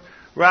lot of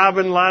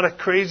robbing, a lot of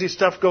crazy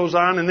stuff goes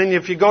on. And then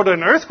if you go to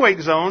an earthquake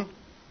zone,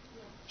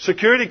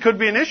 security could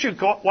be an issue.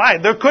 Why?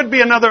 There could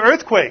be another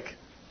earthquake.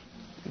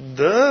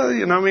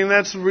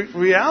 That's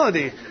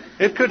reality.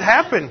 It could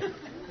happen.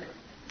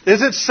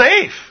 Is it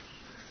safe?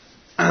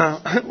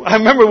 I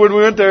remember when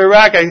we went to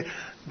Iraq,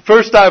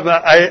 first time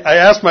I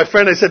asked my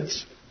friend, I said,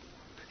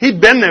 he'd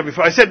been there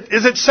before. I said,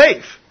 is it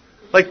safe?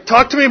 Like,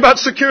 talk to me about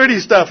security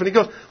stuff. And he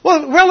goes,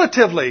 well,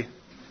 relatively.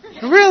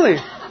 Really?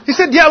 He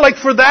said, yeah, like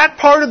for that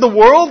part of the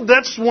world,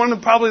 that's one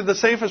of probably the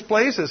safest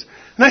places.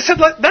 And I said,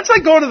 that's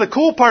like going to the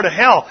cool part of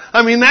hell.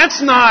 I'm not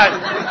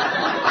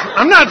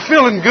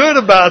feeling good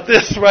about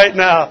this right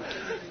now.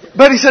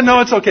 But he said, no,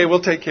 it's okay.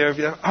 We'll take care of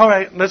you. All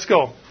right, let's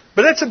go.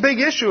 But that's a big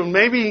issue, and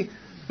maybe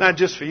not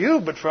just for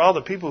you, but for all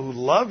the people who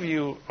love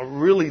you a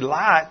really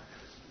lot,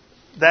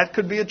 that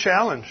could be a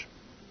challenge.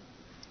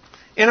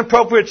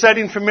 Inappropriate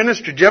setting for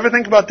ministry. Do you ever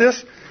think about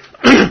this?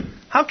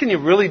 How can you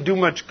really do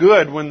much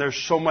good when there's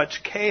so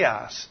much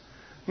chaos?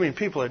 I mean,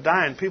 people are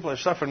dying, people are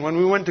suffering. When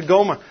we went to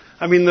Goma,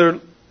 they're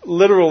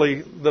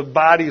literally, the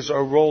bodies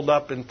are rolled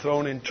up and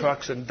thrown in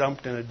trucks and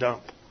dumped in a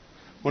dump.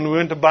 When we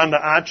went to Banda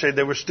Aceh,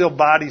 there were still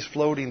bodies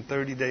floating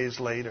 30 days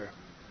later.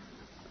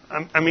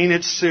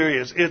 It's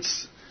serious.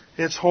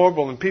 It's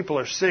horrible, and people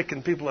are sick,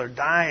 and people are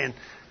dying.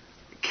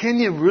 Can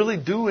you really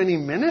do any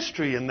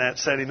ministry in that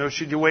setting, or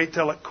should you wait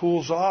till it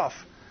cools off?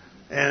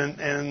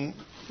 And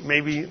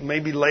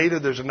maybe later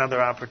there's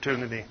another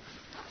opportunity.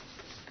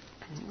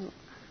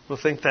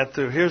 We'll think that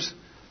through. Here's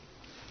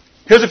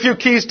a few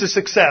keys to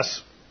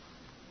success.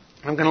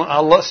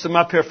 I'll list them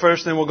up here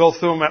first, and then we'll go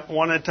through them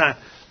one at a time.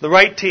 The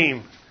right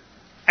team.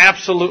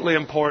 Absolutely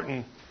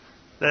important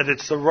that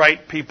it's the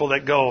right people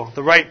that go.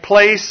 The right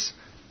place,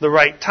 the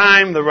right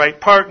time, the right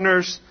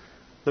partners,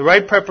 the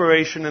right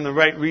preparation, and the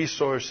right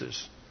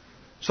resources.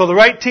 So the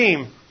right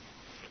team.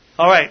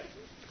 All right.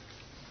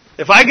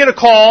 If I get a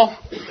call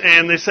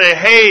and they say,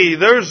 hey,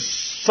 there's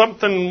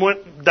something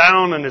went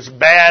down and it's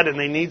bad and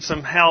they need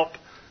some help,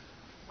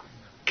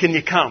 can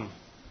you come?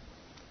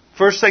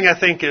 First thing I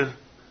think is,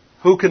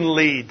 who can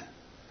lead?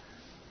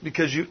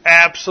 Because you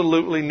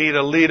absolutely need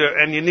a leader,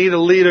 and you need a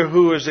leader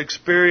who is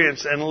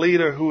experienced, and a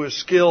leader who is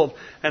skilled,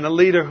 and a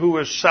leader who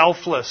is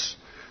selfless,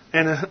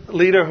 and a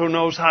leader who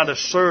knows how to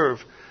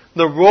serve.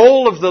 The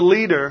role of the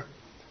leader,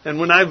 and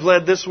when I've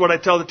led, this is what I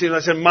tell the team.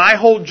 I said, my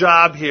whole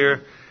job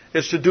here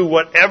is to do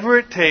whatever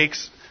it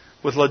takes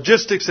with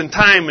logistics and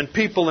time and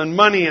people and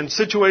money and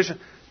situation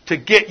to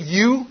get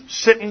you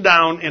sitting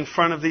down in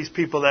front of these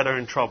people that are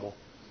in trouble.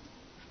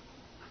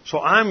 So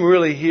I'm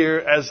really here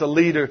as a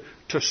leader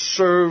to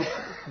serve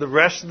the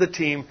rest of the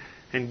team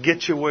and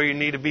get you where you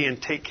need to be and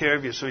take care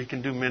of you so you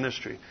can do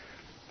ministry.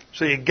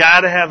 So you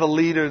got to have a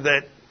leader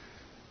that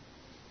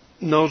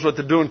knows what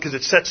they're doing, because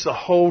it sets the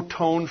whole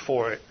tone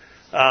for it.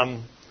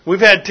 We've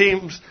had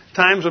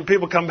times when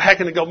people come back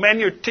and they go, man,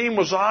 your team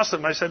was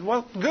awesome. I said,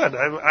 well, good.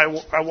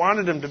 I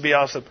wanted them to be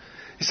awesome.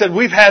 He said,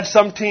 we've had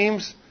some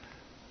teams,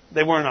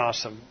 they weren't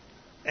awesome.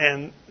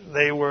 And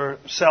they were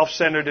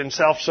self-centered and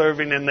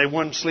self-serving, and they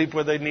wouldn't sleep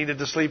where they needed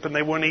to sleep, and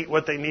they wouldn't eat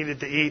what they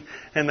needed to eat,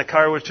 and the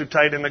car was too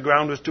tight, and the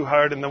ground was too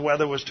hard, and the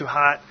weather was too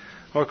hot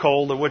or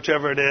cold, or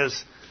whichever it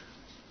is.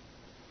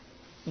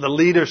 The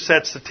leader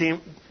sets the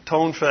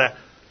tone for that.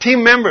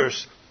 Team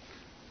members.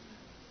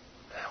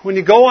 When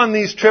you go on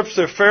these trips,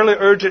 they're fairly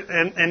urgent,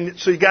 and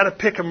so you got to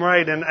pick them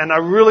right. And I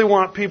really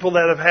want people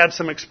that have had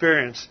some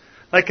experience.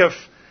 Like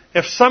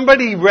if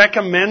somebody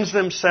recommends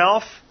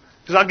themselves,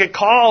 because I'll get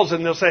calls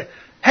and they'll say,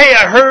 hey,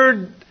 I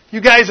heard you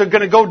guys are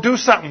going to go do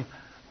something.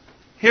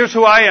 Here's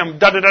who I am,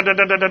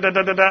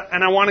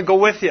 and I want to go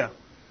with you.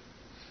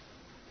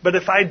 But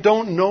if I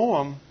don't know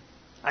them,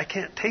 I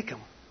can't take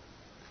them.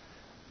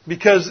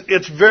 Because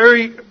it's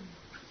very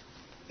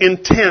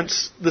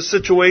intense, the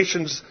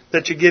situations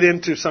that you get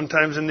into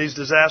sometimes in these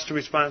disaster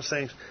response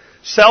things.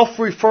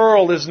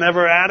 Self-referral is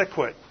never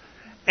adequate.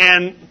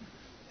 And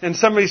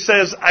somebody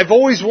says, I've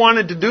always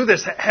wanted to do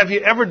this. Have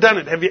you ever done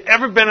it? Have you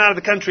ever been out of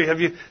the country?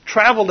 Have you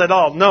traveled at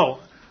all? No.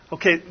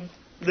 Okay,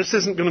 this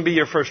isn't going to be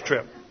your first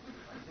trip.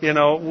 You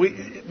know,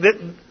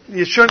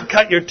 you shouldn't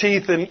cut your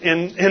teeth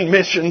in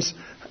missions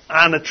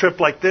on a trip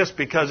like this,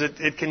 because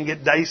it can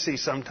get dicey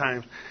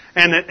sometimes.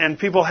 And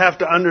people have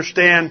to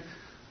understand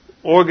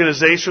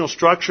organizational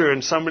structure,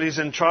 and somebody's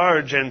in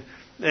charge, and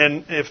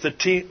if the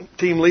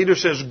team leader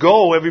says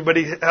go,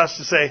 everybody has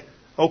to say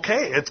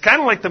okay. It's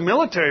kind of like the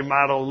military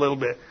model a little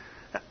bit.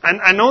 And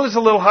I know it's a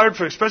little hard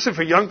especially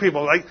for young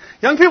people. Like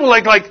young people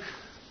like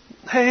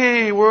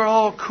hey, we're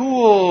all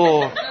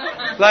cool.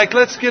 Like,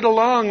 let's get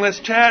along, let's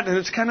chat, and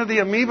it's kind of the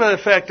amoeba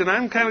effect, and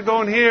I'm kind of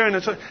going here, and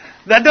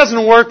that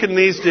doesn't work in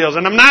these deals.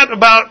 And I'm not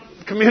about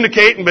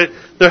communicating, but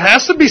there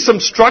has to be some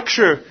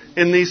structure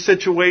in these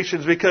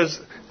situations, because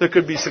there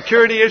could be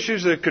security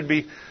issues, there could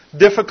be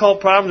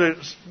difficult problems,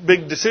 there's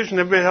big decision.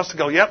 Everybody has to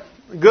go, yep,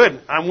 good,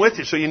 I'm with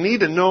you. So you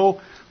need to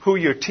know who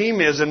your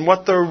team is and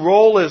what their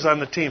role is on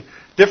the team.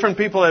 Different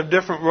people have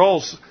different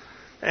roles,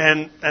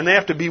 and they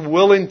have to be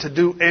willing to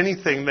do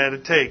anything that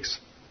it takes.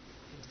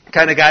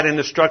 Kind of got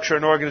into structure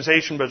and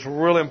organization, but it's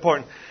really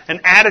important.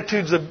 And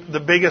attitude's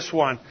the biggest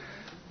one.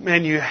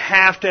 Man, you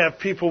have to have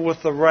people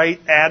with the right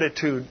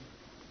attitude.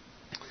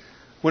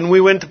 When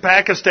we went to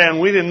Pakistan,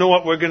 we didn't know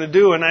what we were going to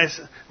do, and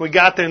we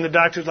got there, and the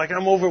doctor's like,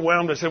 I'm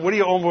overwhelmed. I said, what are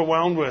you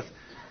overwhelmed with?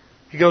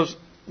 He goes,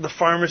 the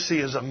pharmacy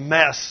is a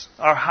mess.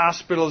 Our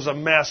hospital is a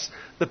mess.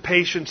 The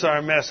patients are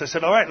a mess. I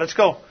said, all right, let's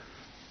go.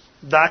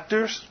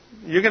 Doctors,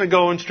 you're going to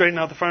go and straighten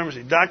out the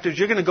pharmacy. Doctors,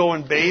 you're going to go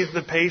and bathe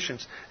the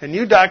patients. And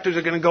you doctors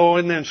are going to go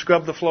in there and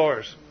scrub the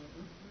floors.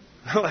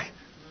 Like,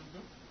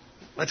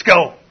 let's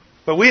go.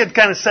 But we had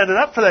kind of set it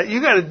up for that.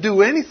 You got to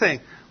do anything.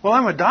 Well,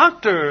 I'm a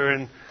doctor,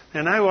 and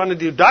I want to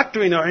do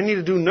doctoring, or I need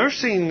to do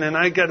nursing, and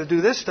I got to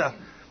do this stuff.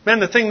 Man,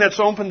 the thing that's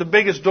opened the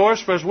biggest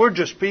doors for us, we're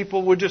just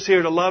people. We're just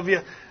here to love you.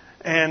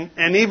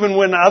 And even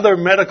when other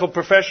medical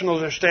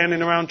professionals are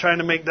standing around trying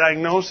to make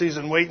diagnoses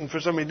and waiting for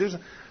somebody to do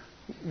something,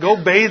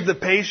 go bathe the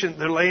patient.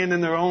 They're laying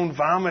in their own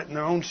vomit and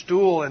their own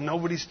stool, and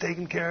nobody's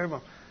taking care of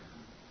them.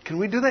 Can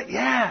we do that?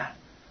 Yeah,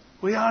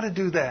 we ought to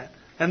do that.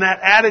 And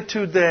that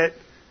attitude that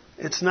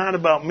it's not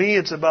about me,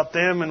 it's about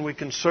them, and we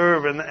can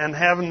serve. And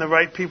having the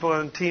right people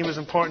on the team is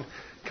important.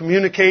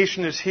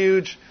 Communication is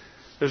huge.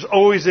 There's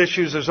always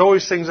issues. There's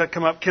always things that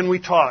come up. Can we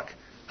talk?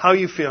 How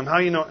you feeling? How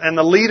you know? And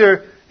the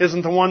leader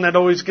isn't the one that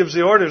always gives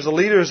the orders. The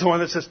leader is the one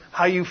that says,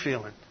 how you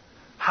feeling?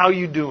 How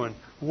you doing?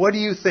 What do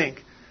you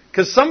think?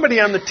 Because somebody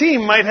on the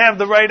team might have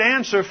the right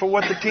answer for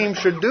what the team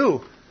should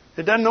do.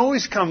 It doesn't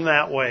always come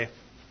that way.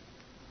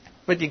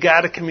 But you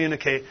got to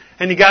communicate.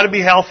 And you got to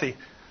be healthy.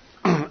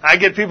 I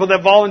get people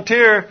that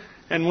volunteer,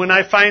 and when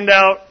I find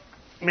out,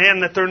 man,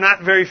 that they're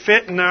not very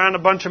fit and they're on a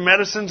bunch of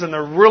medicines and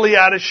they're really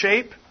out of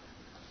shape,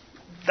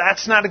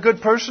 that's not a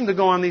good person to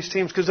go on these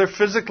teams because they're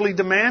physically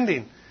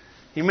demanding.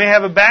 You may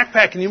have a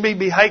backpack and you may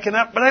be hiking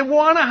up, but I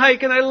want to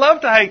hike and I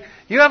love to hike.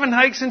 You haven't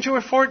hiked since you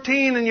were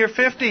 14 and you're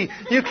 50.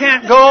 You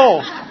can't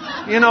go.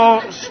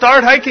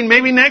 Start hiking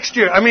maybe next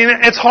year. I mean,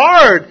 it's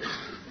hard.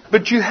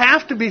 But you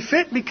have to be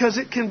fit because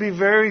it can be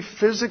very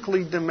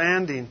physically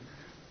demanding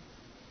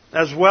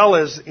as well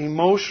as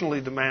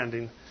emotionally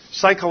demanding,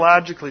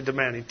 psychologically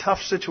demanding, tough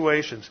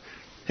situations.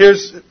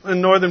 Here's in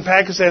northern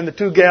Pakistan, the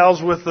two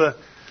gals with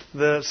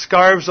the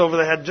scarves over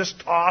their head,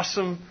 just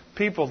awesome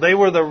people. They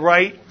were the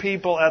right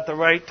people at the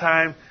right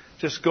time,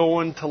 just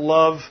going to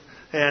love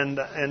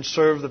and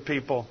serve the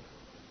people.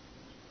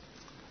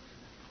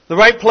 The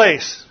right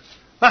place.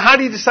 Now, how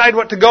do you decide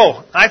what to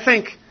go? I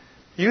think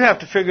you have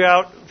to figure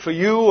out for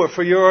you or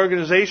for your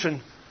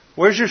organization,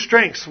 where's your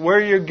strengths? Where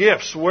are your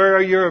gifts? Where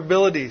are your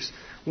abilities?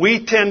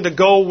 We tend to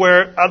go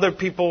where other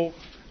people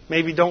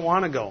maybe don't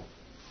want to go,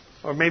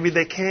 or maybe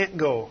they can't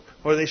go,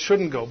 or they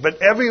shouldn't go.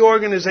 But every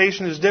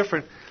organization is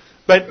different.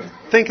 But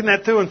thinking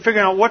that through and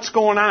figuring out what's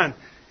going on.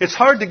 It's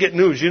hard to get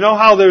news. You know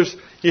how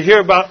you hear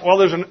about,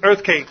 there's an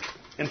earthquake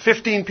and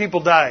 15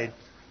 people died.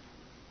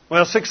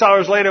 Well, 6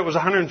 hours later it was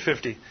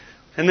 150.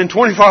 And then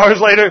 24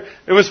 hours later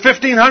it was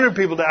 1,500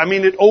 people died. I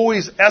mean, it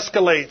always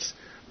escalates.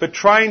 But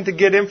trying to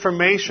get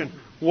information,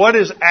 what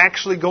is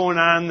actually going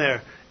on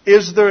there?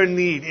 Is there a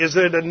need? Is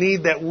there a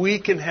need that we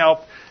can help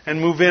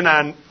and move in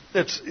on?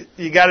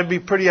 You got to be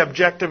pretty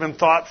objective and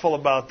thoughtful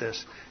about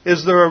this.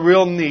 Is there a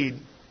real need?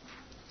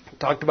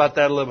 Talked about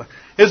that a little bit.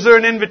 Is there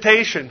an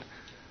invitation?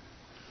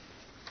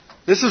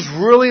 This is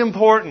really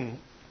important.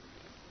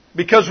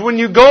 Because when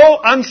you go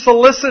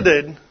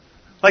unsolicited,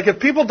 like if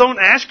people don't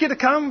ask you to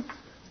come,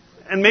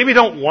 and maybe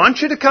don't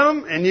want you to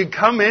come, and you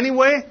come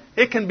anyway,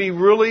 it can be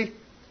really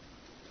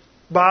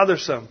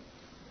bothersome.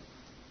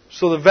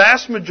 So the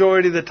vast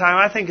majority of the time,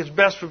 I think it's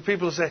best for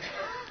people to say,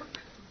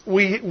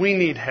 we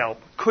need help.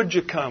 Could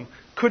you come?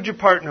 Could you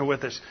partner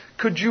with us?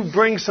 Could you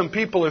bring some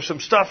people or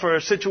some stuff or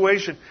a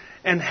situation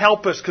and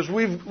help us? Because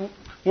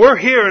we're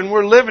here and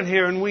we're living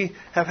here and we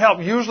have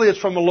help. Usually it's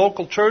from a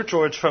local church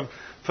or it's from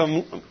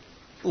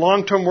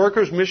long-term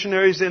workers,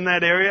 missionaries in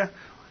that area.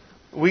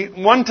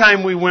 One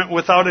time we went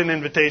without an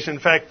invitation.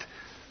 In fact,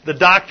 the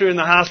doctor in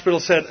the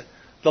hospital said,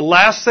 the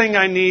last thing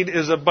I need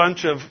is a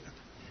bunch of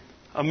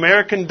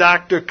American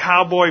doctor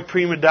cowboy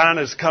prima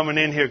donnas coming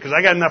in here because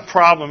I got enough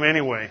problem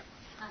anyway.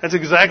 That's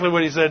exactly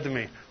what he said to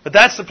me. But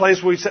that's the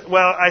place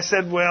where I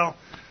said,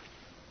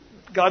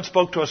 God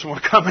spoke to us and we're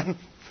coming,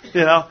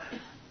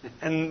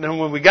 And then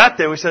when we got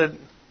there, we said,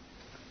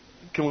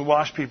 can we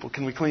wash people?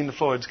 Can we clean the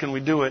floors? Can we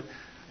do it?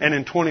 And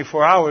in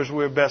 24 hours, we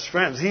were best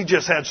friends. He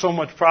just had so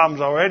much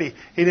problems already.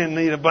 He didn't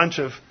need a bunch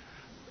of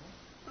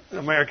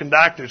American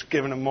doctors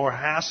giving him more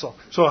hassle.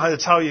 So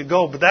it's how you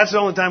go. But that's the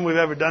only time we've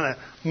ever done it.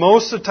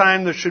 Most of the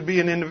time, there should be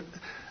an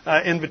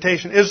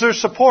invitation. Is there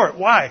support?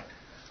 Why?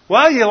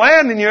 Well, you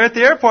land and you're at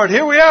the airport.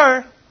 Here we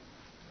are.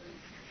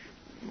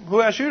 Who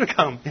asked you to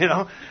come?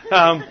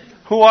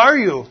 Who are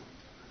you?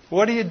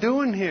 What are you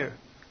doing here?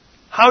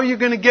 How are you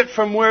going to get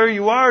from where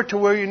you are to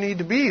where you need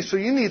to be? So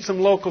you need some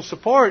local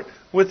support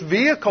with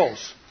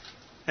vehicles.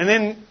 And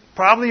then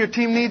probably your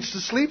team needs to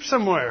sleep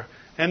somewhere.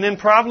 And then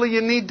probably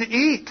you need to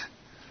eat.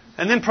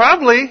 And then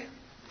probably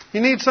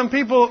you need some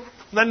people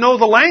that know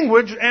the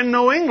language and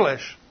know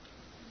English.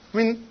 I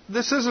mean,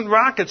 this isn't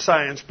rocket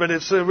science, but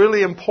it's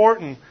really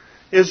important.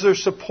 Is there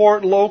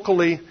support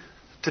locally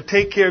to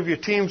take care of your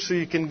team so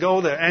you can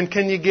go there? And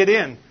can you get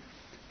in?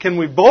 Can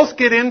we both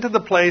get into the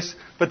place,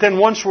 but then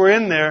once we're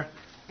in there,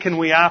 can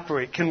we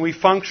operate? Can we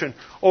function?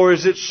 Or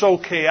is it so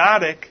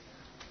chaotic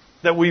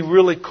that we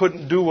really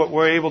couldn't do what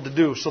we're able to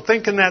do? So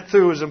thinking that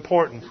through is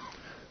important.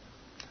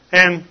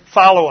 And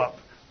follow-up.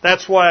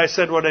 That's why I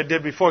said what I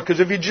did before. Because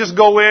if you just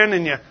go in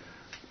and you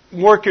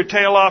work your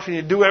tail off and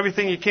you do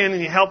everything you can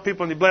and you help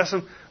people and you bless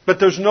them, but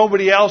there's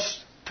nobody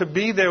else to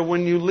be there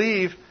when you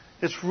leave,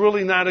 it's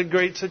really not a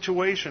great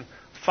situation.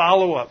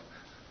 Follow-up.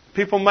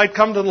 People might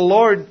come to the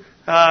Lord,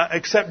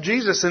 accept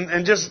Jesus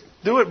and just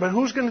do it, but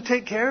who's going to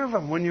take care of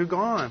them when you're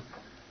gone?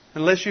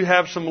 Unless you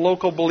have some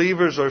local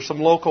believers or some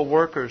local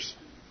workers.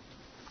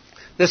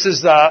 This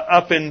is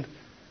up in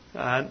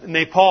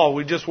Nepal.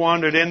 We just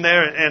wandered in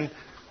there and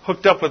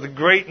hooked up with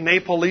great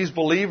Nepalese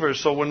believers.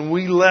 So when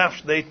we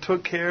left, they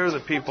took care of the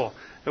people.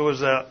 It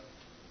was a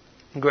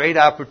great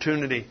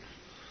opportunity.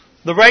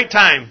 The right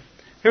time.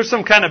 Here's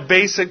some kind of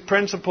basic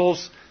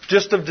principles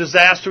just of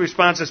disaster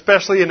response,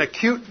 especially an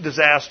acute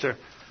disaster.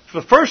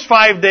 For the first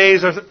 5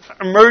 days are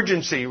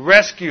emergency,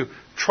 rescue,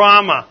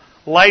 trauma,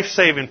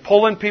 life-saving,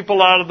 pulling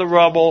people out of the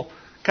rubble,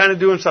 kind of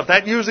doing stuff.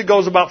 That usually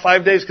goes about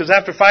 5 days because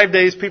after 5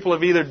 days, people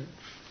have either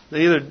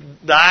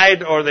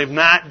died or they've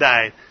not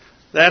died.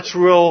 That's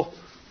real,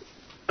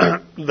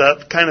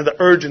 the kind of the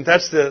urgent.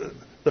 That's the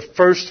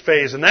first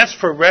phase, and that's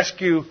for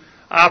rescue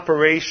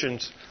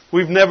operations.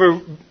 We've never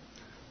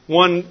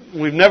done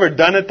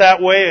it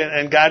that way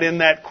and got in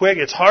that quick.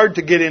 It's hard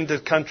to get into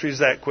countries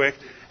that quick,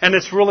 and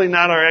it's really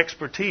not our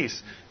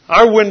expertise.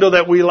 Our window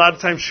that we a lot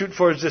of times shoot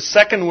for is this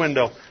second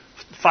window,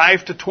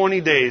 5 to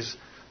 20 days.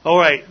 All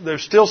right,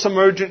 there's still some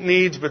urgent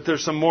needs, but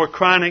there's some more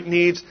chronic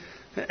needs,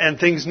 and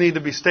things need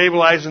to be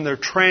stabilized, and they're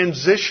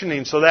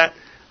transitioning so that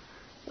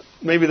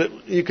maybe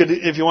that you could,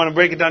 if you want to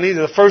break it down easy,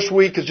 the first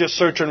week is just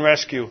search and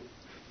rescue,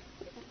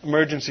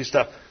 emergency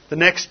stuff. The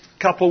next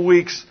couple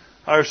weeks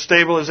are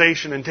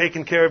stabilization and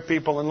taking care of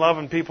people and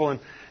loving people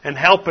and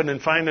helping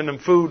and finding them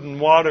food and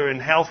water and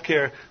health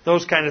care,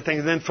 those kind of things.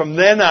 And then from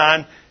then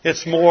on,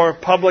 it's more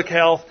public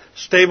health,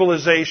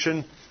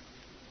 stabilization,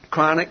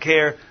 chronic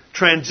care,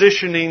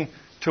 transitioning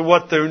to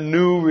what their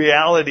new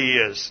reality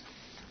is.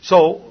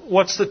 So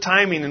what's the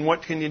timing and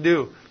what can you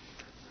do?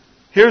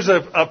 Here's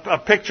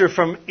a picture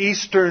from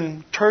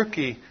eastern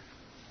Turkey.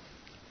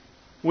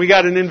 We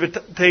got an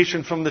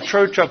invitation from the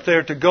church up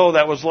there to go.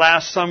 That was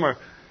last summer.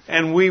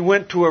 And we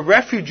went to a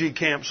refugee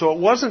camp, so it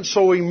wasn't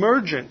so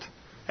emergent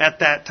at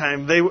that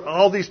time.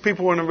 All these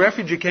people were in a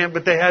refugee camp,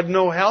 but they had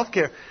no health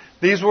care.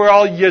 These were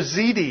all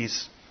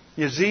Yazidis.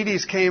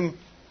 Yazidis came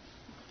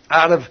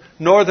out of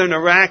northern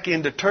Iraq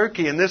into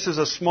Turkey, and this is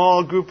a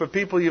small group of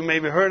people you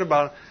maybe heard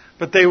about,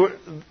 but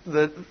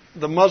the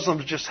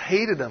Muslims just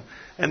hated them.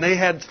 And they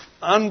had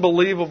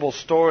unbelievable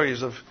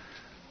stories of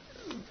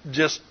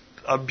just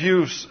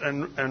abuse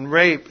and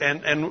rape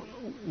and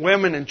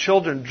women and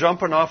children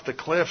jumping off the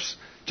cliffs,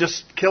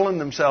 just killing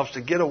themselves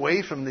to get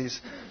away from these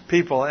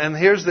people. And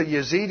here's the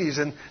Yazidis,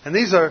 and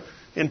these are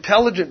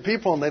intelligent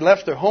people, and they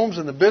left their homes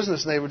and the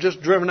business, and they were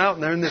just driven out,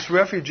 and they're in this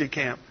refugee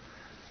camp.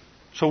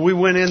 So we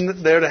went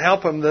in there to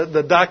help them.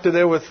 The doctor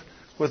there with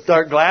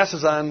dark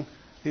glasses on,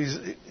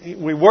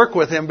 we work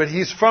with him, but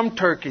he's from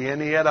Turkey,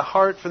 and he had a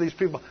heart for these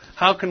people.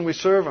 How can we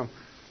serve them?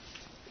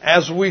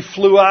 As we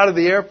flew out of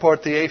the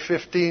airport, the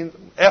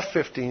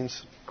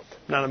F-15s,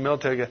 not a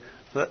military guy,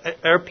 the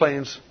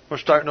airplanes were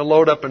starting to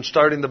load up and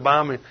starting the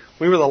bombing.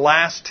 We were the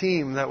last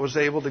team that was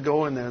able to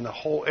go in there, and the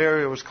whole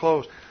area was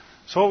closed.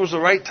 So it was the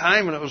right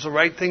time, and it was the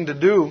right thing to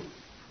do,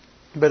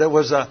 but it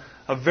was a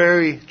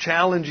very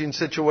challenging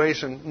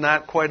situation,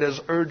 not quite as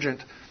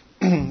urgent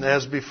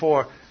as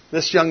before.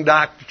 This young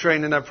doctor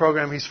trained in our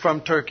program, he's from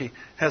Turkey,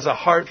 has a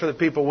heart for the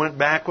people, went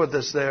back with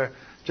us there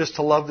just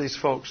to love these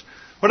folks.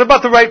 What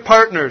about the right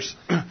partners?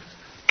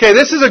 Okay,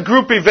 this is a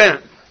group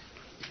event.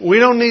 We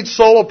don't need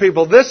solo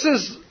people. This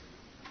is,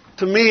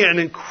 to me, an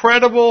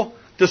incredible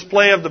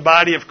display of the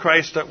body of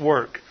Christ at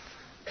work.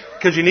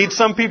 Because you need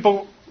some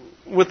people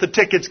with the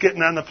tickets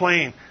getting on the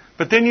plane.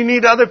 But then you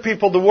need other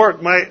people to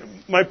work.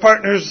 My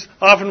partners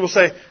often will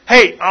say,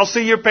 hey, I'll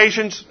see your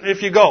patients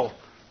if you go.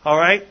 All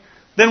right?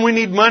 Then we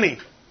need money.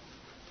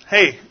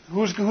 Hey,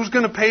 who's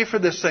going to pay for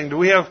this thing? Do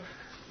we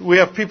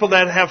have people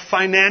that have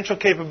financial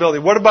capability?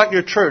 What about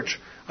your church?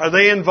 Are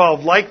they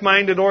involved?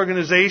 Like-minded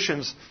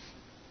organizations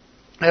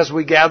as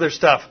we gather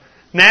stuff.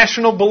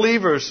 National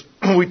believers.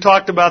 We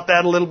talked about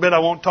that a little bit. I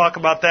won't talk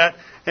about that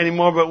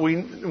anymore, but we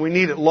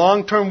need it.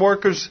 Long-term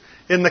workers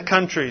in the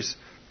countries.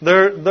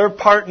 They're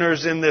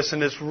partners in this,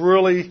 and it's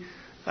really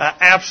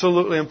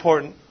absolutely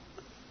important.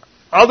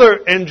 Other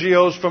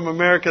NGOs from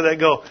America that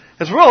go.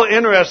 It's real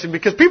interesting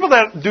because people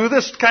that do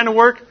this kind of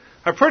work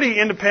are pretty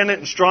independent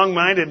and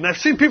strong-minded. And I've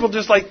seen people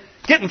just like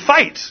get in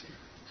fights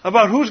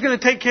about who's going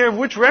to take care of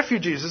which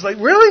refugees. It's like,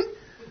 really?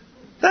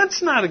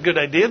 That's not a good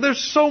idea.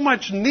 There's so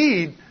much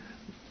need.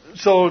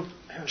 So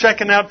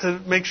checking out to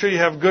make sure you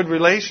have good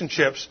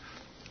relationships.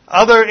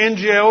 Other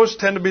NGOs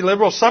tend to be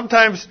liberal.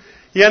 Sometimes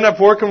you end up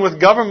working with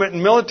government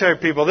and military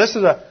people. This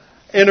is an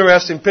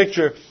interesting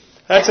picture.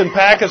 That's in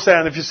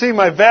Pakistan. If you see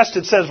my vest,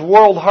 it says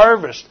World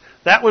Harvest.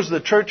 That was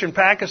the church in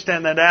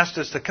Pakistan that asked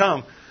us to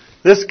come.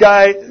 This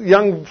guy,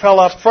 young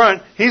fellow up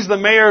front, he's the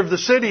mayor of the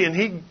city, and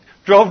he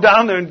drove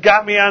down there and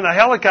got me on a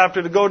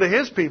helicopter to go to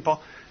his people.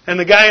 And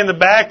the guy in the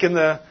back in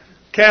the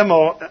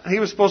camo, he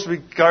was supposed to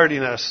be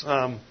guarding us.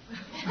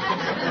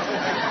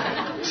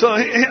 So,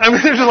 I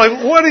mean, they're just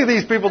like, what are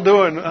these people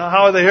doing?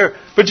 How are they here?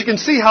 But you can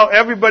see how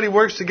everybody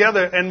works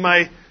together. And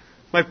my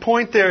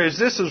point there is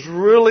this is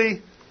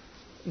really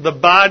the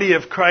body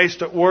of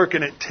Christ at work,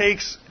 and it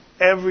takes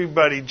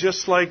everybody,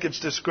 just like it's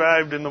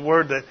described in the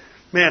Word, that,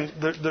 man,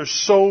 there's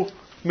so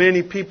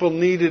many people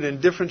needed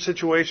in different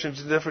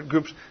situations, in different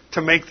groups,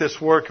 to make this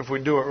work if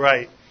we do it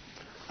right.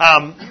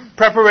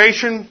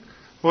 Preparation,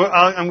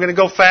 I'm going to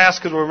go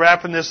fast because we're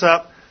wrapping this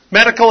up.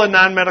 Medical and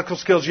non-medical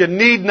skills. You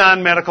need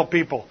non-medical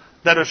people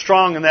that are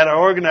strong and that are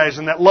organized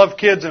and that love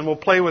kids and will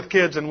play with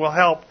kids and will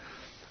help.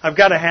 I've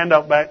got a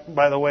handout back,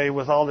 by the way,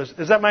 with all this.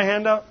 Is that my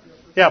handout?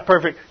 Yeah,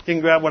 perfect. You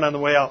can grab one on the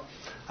way out.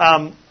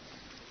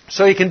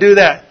 So you can do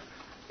that.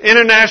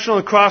 International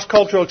and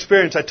cross-cultural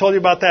experience. I told you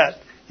about that.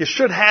 You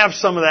should have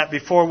some of that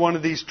before one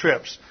of these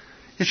trips.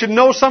 You should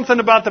know something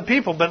about the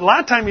people, but a lot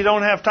of time you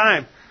don't have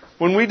time.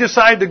 When we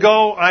decide to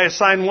go, I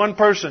assign one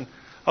person.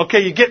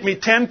 Okay, you get me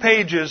 10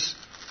 pages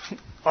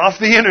off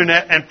the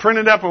internet and print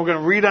it up and we're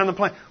going to read on the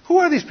plane. Who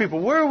are these people?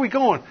 Where are we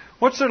going?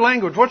 What's their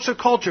language? What's their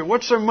culture?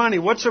 What's their money?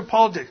 What's their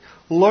politics?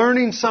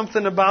 Learning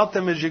something about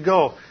them as you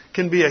go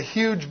can be a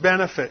huge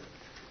benefit.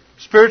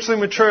 Spiritually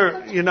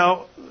mature, you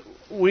don't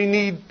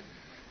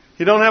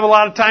have a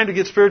lot of time to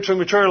get spiritually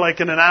mature like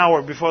in an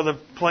hour before the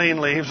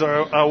plane leaves or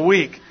a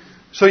week.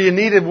 So you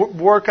need to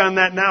work on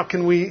that now.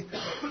 Can we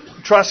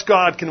trust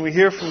God? Can we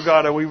hear from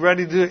God? Are we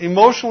ready to do it?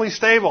 Emotionally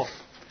stable.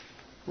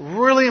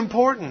 Really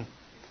important.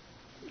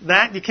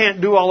 That you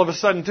can't do all of a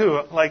sudden too.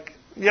 Like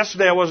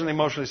yesterday I wasn't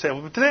emotionally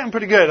stable, but today I'm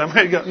pretty good. I'm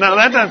ready to go.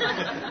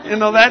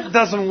 No, that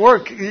doesn't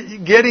work.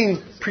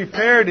 Getting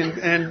prepared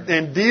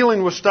and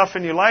dealing with stuff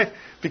in your life,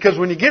 because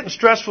when you get in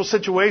stressful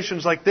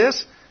situations like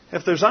this,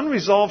 if there's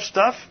unresolved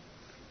stuff,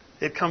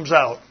 it comes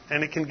out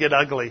and it can get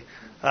ugly.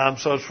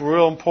 So it's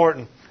real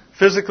important.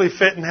 Physically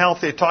fit and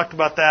healthy. I talked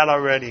about that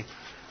already.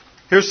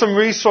 Here's some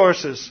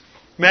resources.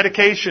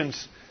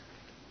 Medications.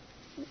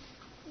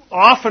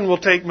 Often we'll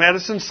take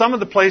medicines. Some of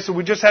the places,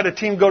 we just had a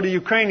team go to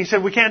Ukraine. He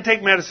said, we can't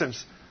take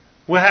medicines.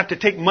 We'll have to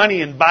take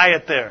money and buy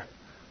it there.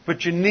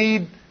 But you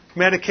need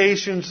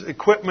medications,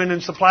 equipment,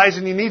 and supplies,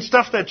 and you need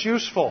stuff that's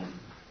useful.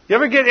 You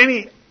ever get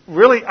any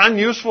really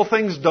unuseful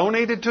things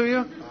donated to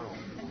you?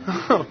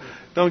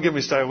 Don't get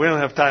me started. We don't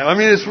have time. I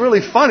mean, it's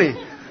really funny.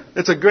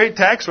 It's a great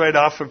tax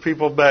write-off for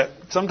people, but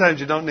sometimes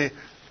you don't need...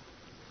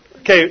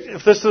 Okay,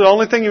 if this is the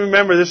only thing you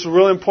remember, this is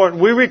really important.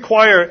 We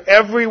require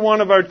every one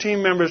of our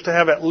team members to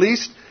have at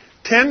least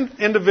 10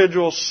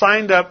 individuals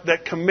signed up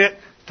that commit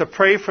to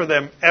pray for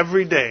them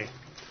every day,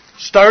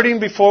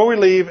 starting before we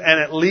leave and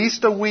at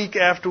least a week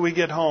after we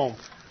get home.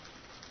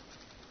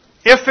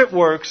 If it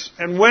works,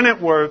 and when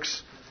it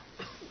works,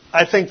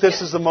 I think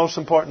this is the most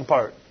important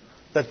part.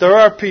 That there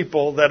are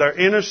people that are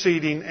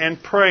interceding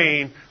and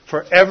praying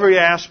for every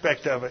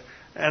aspect of it.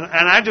 And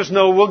I just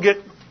know we'll get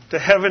to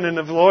heaven, and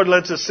if the Lord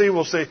lets us see,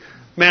 we'll say,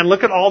 man,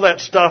 look at all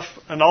that stuff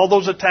and all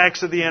those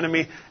attacks of the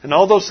enemy and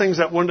all those things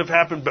that wouldn't have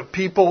happened, but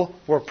people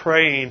were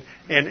praying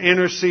and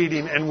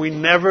interceding, and we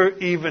never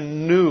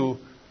even knew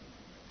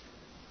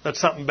that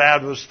something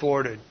bad was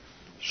thwarted.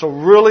 So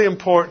really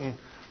important.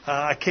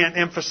 I can't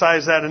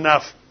emphasize that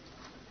enough.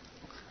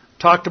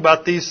 Talked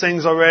about these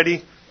things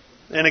already.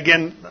 And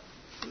again,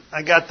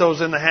 I got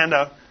those in the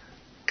handout.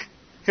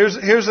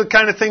 Here's the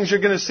kind of things you're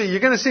going to see.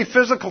 You're going to see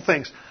physical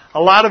things. A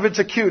lot of it's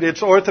acute.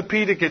 It's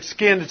orthopedic, it's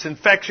skin, it's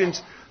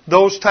infections,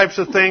 those types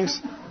of things.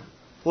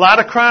 A lot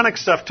of chronic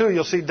stuff too.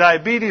 You'll see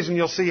diabetes and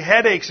you'll see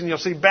headaches and you'll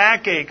see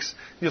backaches.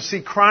 You'll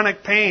see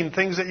chronic pain,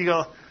 things that you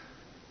go,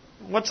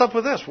 what's up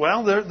with this?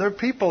 Well, they're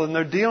people and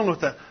they're dealing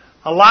with that.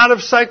 A lot of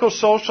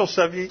psychosocial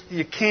stuff.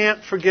 You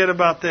can't forget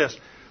about this.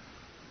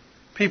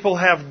 People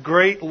have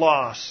great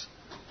loss,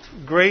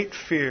 great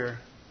fear,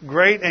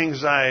 great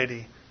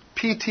anxiety,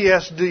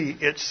 PTSD.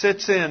 It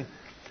sits in.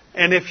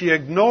 And if you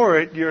ignore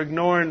it, you're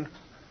ignoring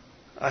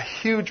a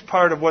huge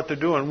part of what they're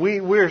doing.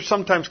 We're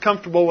sometimes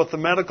comfortable with the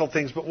medical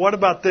things, but what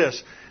about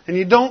this? And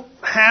you don't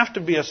have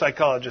to be a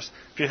psychologist.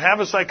 If you have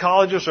a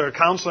psychologist or a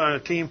counselor on a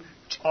team,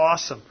 it's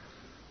awesome.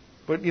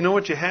 But you know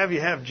what you have?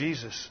 You have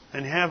Jesus.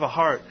 And you have a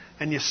heart.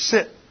 And you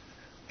sit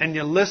and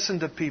you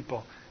listen to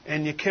people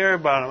and you care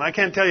about them. I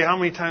can't tell you how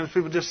many times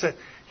people just said,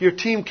 your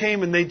team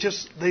came and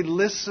they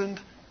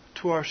listened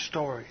to our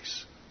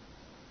stories.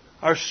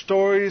 Our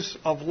stories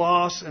of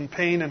loss and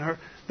pain and hurt,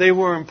 they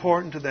were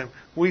important to them.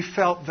 We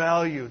felt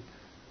valued.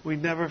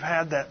 We'd never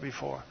had that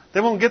before.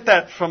 They won't get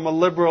that from a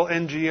liberal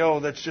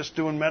NGO that's just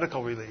doing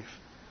medical relief.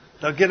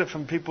 They'll get it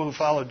from people who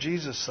follow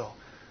Jesus, though.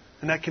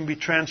 And that can be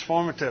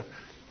transformative.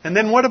 And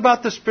then what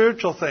about the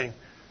spiritual thing?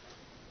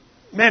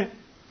 Man,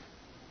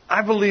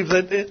 I believe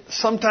that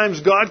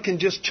sometimes God can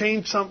just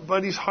change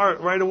somebody's heart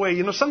right away.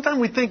 You know, sometimes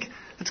we think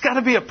it's got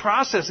to be a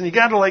process, and you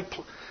got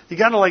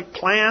to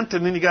plant,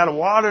 and then you got to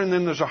water, and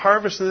then there's a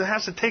harvest, and it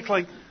has to take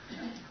like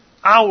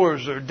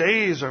hours or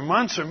days or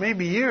months or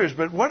maybe years.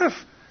 But what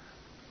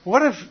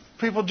if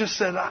people just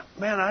said,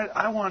 man,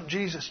 I want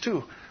Jesus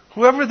too.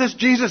 Whoever this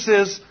Jesus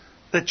is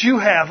that you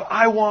have,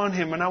 I want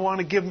him, and I want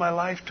to give my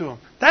life to him.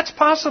 That's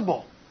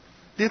possible.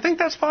 Do you think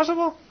that's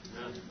possible?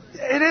 Yeah.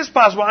 It is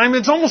possible. I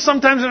mean, it's almost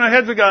sometimes in our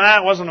heads we go,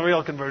 it wasn't a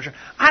real conversion.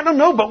 I don't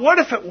know, but what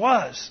if it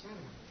was?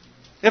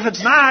 If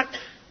it's not,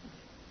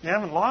 you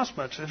haven't lost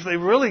much. If they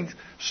really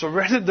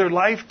surrendered their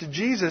life to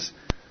Jesus.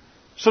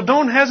 So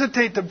don't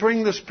hesitate to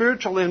bring the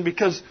spiritual in,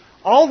 because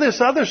all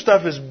this other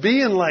stuff is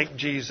being like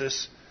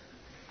Jesus.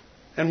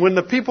 And when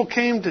the people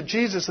came to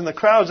Jesus in the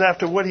crowds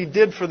after what he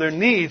did for their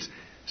needs,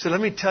 he said,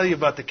 let me tell you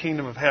about the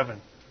kingdom of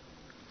heaven.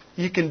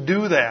 You can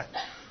do that.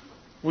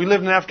 We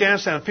lived in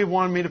Afghanistan and people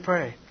wanted me to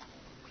pray.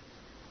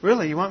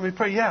 Really? You want me to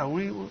pray? Yeah,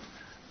 we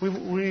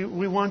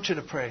want you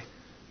to pray.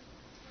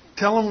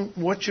 Tell them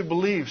what you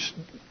believe.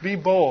 Be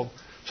bold.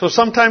 So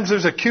sometimes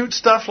there's acute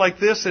stuff like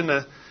this in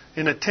a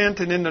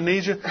tent in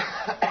Indonesia.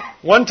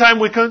 One time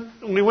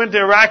we went to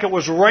Iraq, it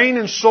was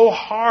raining so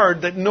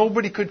hard that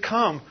nobody could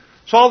come.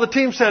 So all the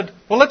team said,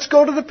 well, let's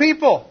go to the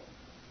people.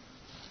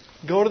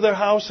 Go to their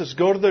houses,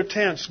 go to their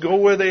tents, go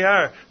where they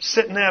are,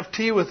 sit and have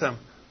tea with them.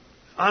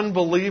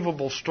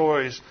 Unbelievable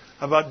stories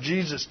about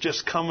Jesus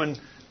just coming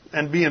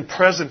and being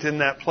present in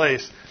that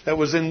place that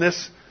was in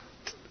this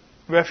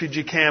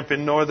refugee camp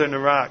in northern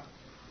Iraq.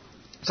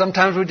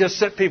 Sometimes we just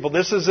sit people.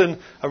 This is in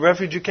a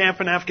refugee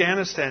camp in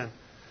Afghanistan.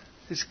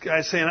 This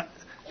guy's saying,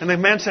 and the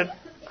man said,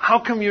 how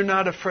come you're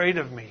not afraid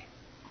of me?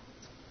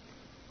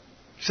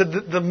 He said,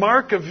 the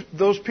mark of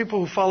those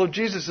people who follow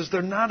Jesus is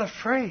they're not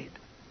afraid.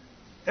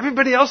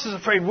 Everybody else is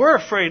afraid. We're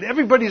afraid.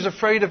 Everybody's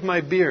afraid of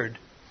my beard.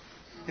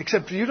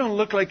 Except you don't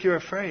look like you're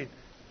afraid.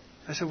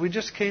 I said, we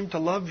just came to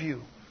love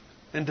you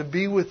and to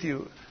be with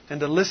you and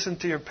to listen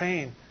to your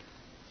pain.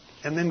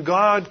 And then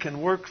God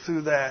can work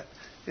through that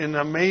in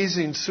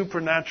amazing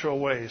supernatural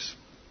ways.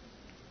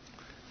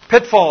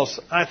 Pitfalls.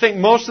 I think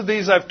most of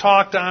these I've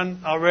talked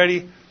on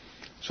already.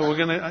 So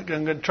I'm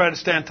going to try to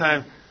stand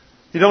time.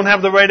 You don't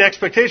have the right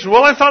expectation.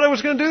 Well, I thought I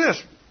was going to do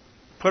this.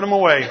 Put them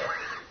away.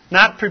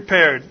 Not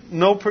prepared.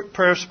 No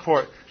prayer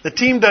support. The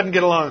team doesn't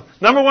get along.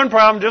 Number one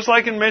problem, just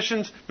like in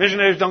missions,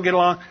 missionaries don't get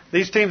along.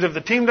 These teams, if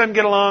the team doesn't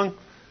get along,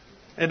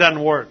 it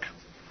doesn't work.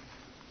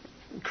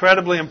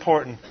 Incredibly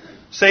important.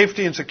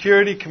 Safety and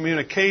security,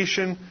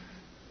 communication.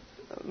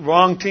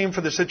 Wrong team for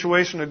the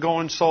situation, or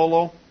going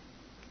solo.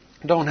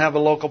 Don't have a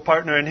local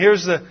partner. And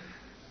here's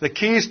the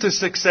keys to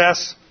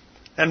success.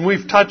 And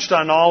we've touched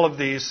on all of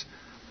these.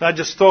 I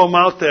just throw them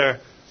out there.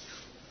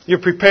 You're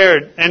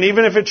prepared. And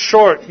even if it's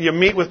short, you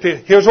meet with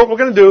people. Here's what we're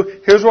going to do.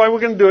 Here's why we're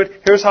going to do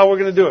it. Here's how we're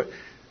going to do it.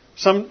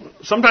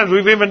 Sometimes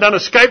we've even done a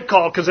Skype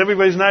call because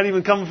everybody's not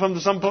even coming from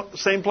the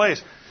same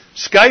place.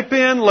 Skype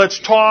in. Let's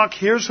talk.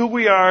 Here's who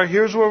we are.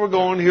 Here's where we're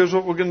going. Here's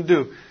what we're going to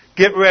do.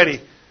 Get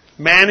ready.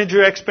 Manage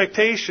your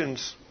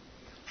expectations.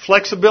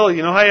 Flexibility.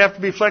 You know how you have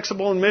to be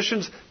flexible in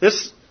missions?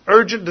 This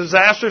urgent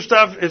disaster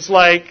stuff, it's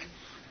like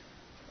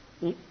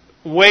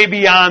way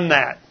beyond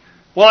that.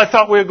 Well, I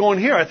thought we were going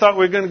here. I thought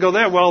we were going to go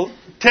there. Well,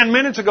 10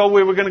 minutes ago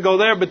we were going to go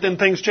there, but then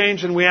things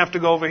changed and we have to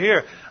go over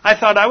here. I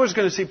thought I was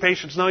going to see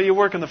patients. No, you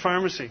work in the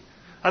pharmacy.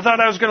 I thought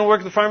I was going to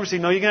work at the pharmacy.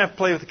 No, you're going to have to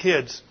play with the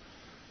kids.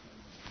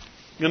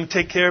 You're going to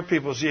take care of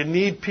people. So you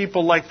need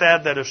people like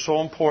that are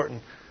so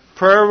important.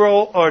 Prayer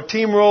role or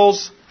team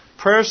roles,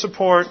 prayer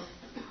support.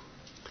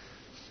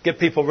 Get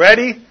people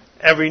ready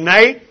every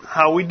night.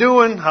 How we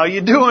doing? How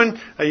you doing?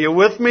 Are you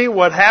with me?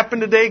 What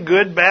happened today?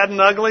 Good, bad, and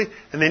ugly.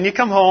 And then you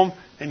come home.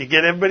 And you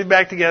get everybody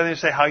back together and you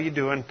say, how you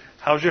doing?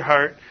 How's your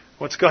heart?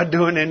 What's God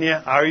doing in you?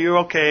 Are you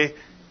okay?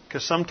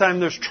 Because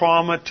sometimes there's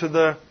trauma to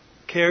the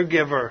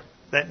caregiver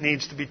that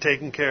needs to be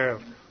taken care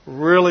of.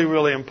 Really,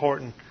 really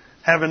important.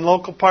 Having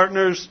local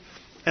partners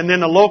and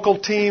then a local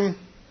team.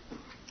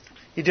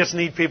 You just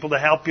need people to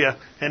help you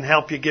and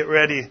help you get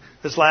ready.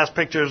 This last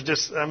picture is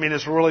just,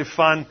 it's really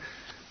fun.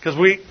 Because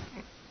we're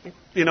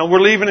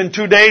leaving in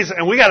 2 days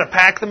and we got to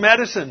pack the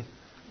medicine.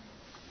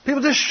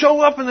 People just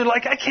show up and they're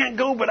like, I can't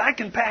go, but I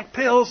can pack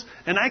pills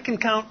and I can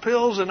count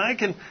pills and I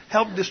can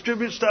help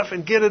distribute stuff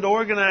and get it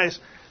organized.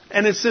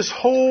 And it's this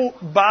whole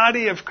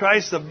body of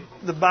Christ,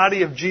 the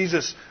body of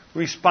Jesus,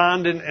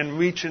 responding and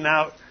reaching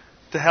out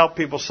to help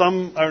people.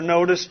 Some are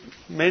noticed,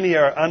 many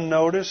are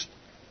unnoticed,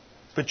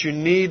 but you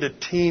need a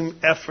team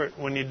effort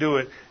when you do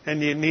it.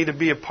 And you need to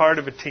be a part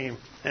of a team.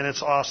 And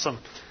it's awesome.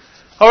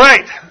 All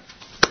right.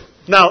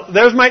 Now,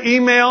 there's my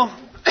email.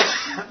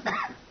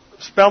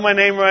 Spell my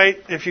name right.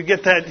 If you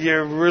get that,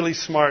 you're really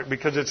smart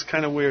because it's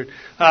kind of weird.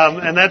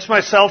 And that's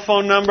my cell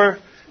phone number.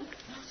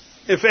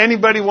 If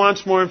anybody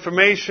wants more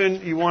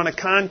information, you want to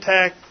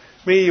contact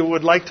me, you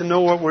would like to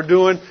know what we're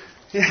doing,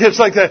 it's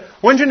like that.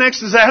 When's your next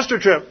disaster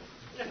trip?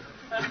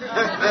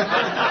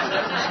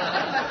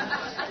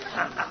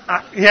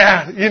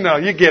 Yeah,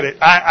 you get it.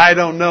 I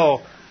don't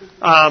know.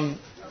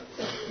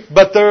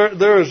 But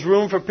there is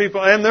room for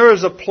people, and there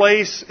is a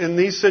place in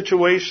these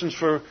situations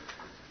for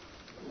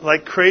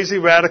like crazy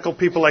radical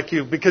people like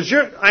you. Because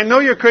I know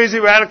you're crazy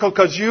radical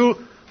because you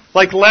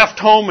like left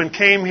home and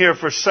came here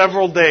for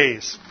several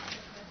days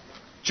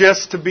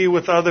just to be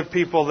with other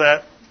people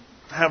that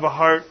have a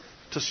heart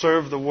to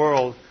serve the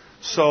world.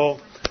 So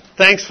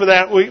thanks for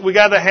that. We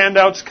got the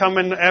handouts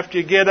coming after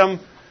you get them.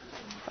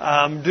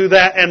 Do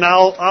that, and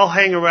I'll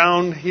hang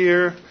around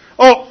here.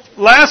 Oh,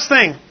 last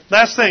thing.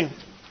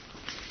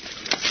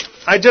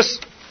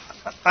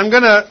 I'm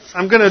gonna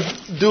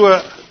do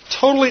a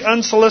totally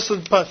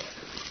unsolicited, but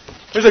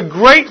there's a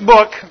great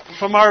book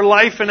from our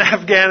life in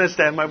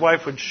Afghanistan. My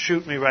wife would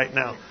shoot me right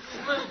now,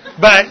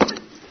 but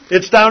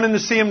it's down in the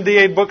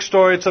CMDA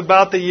bookstore. It's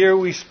about the year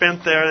we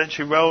spent there that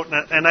she wrote,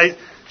 and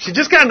she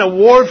just got an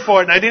award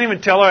for it, and I didn't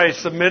even tell her I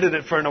submitted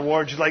it for an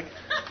award. She's like,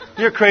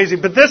 "You're crazy,"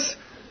 but this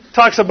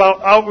talks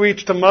about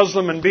outreach to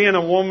Muslim and being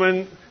a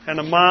woman and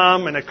a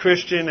mom and a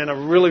Christian in a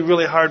really,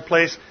 really hard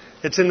place.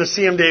 It's in the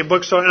CMDA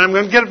bookstore, and I'm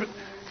going to get it.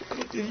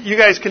 You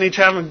guys can each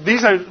have them.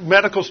 These are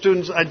medical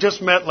students I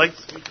just met like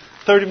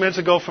 30 minutes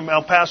ago from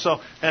El Paso,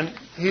 and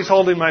he's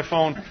holding my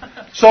phone.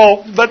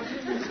 So, but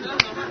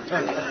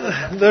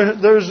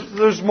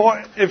there's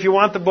more. If you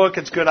want the book,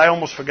 it's good. I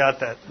almost forgot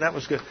that. That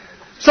was good.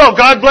 So,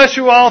 God bless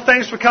you all.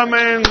 Thanks for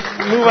coming.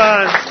 Move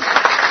on.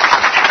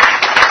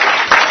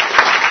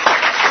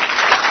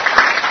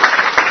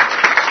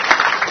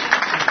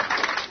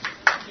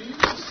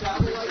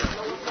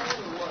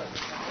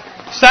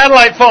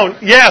 Satellite phone,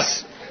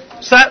 yes.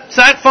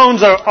 Sat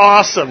phones are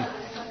awesome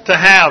to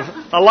have.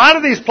 A lot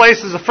of these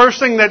places, the first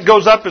thing that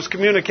goes up is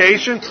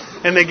communication,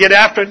 and they get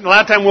after it. A lot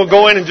of time we'll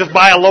go in and just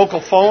buy a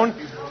local phone.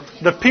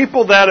 The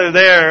people that are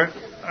there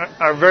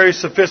are very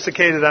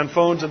sophisticated on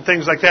phones and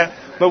things like that,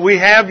 but we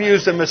have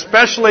used them,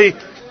 especially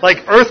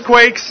like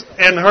earthquakes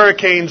and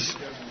hurricanes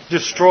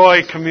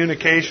destroy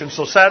communication.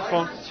 So sat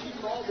phone.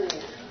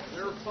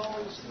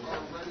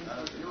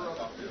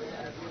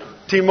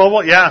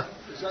 T-Mobile, yeah.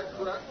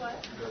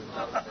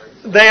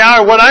 They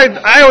are. What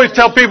I always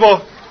tell people,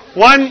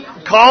 one,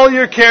 call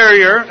your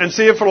carrier and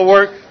see if it'll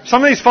work.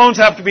 Some of these phones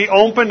have to be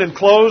opened and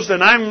closed,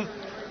 and I'm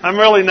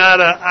really not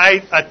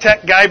a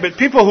tech guy, but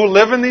people who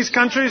live in these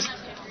countries,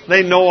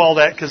 they know all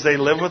that because they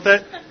live with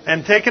it.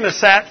 And taking a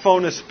sat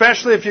phone,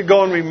 especially if you're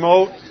going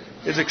remote,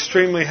 is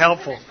extremely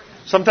helpful.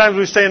 Sometimes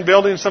we stay in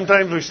buildings,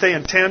 sometimes we stay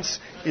in tents.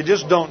 You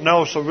just don't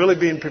know, so really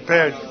being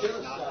prepared.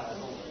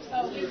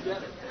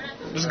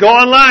 Just go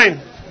online.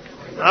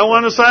 I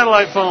want a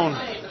satellite phone.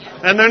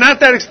 And they're not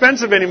that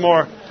expensive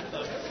anymore.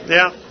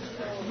 Yeah.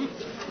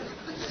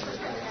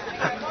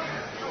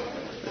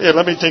 Yeah,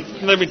 let me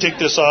take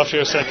this off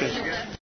here a second.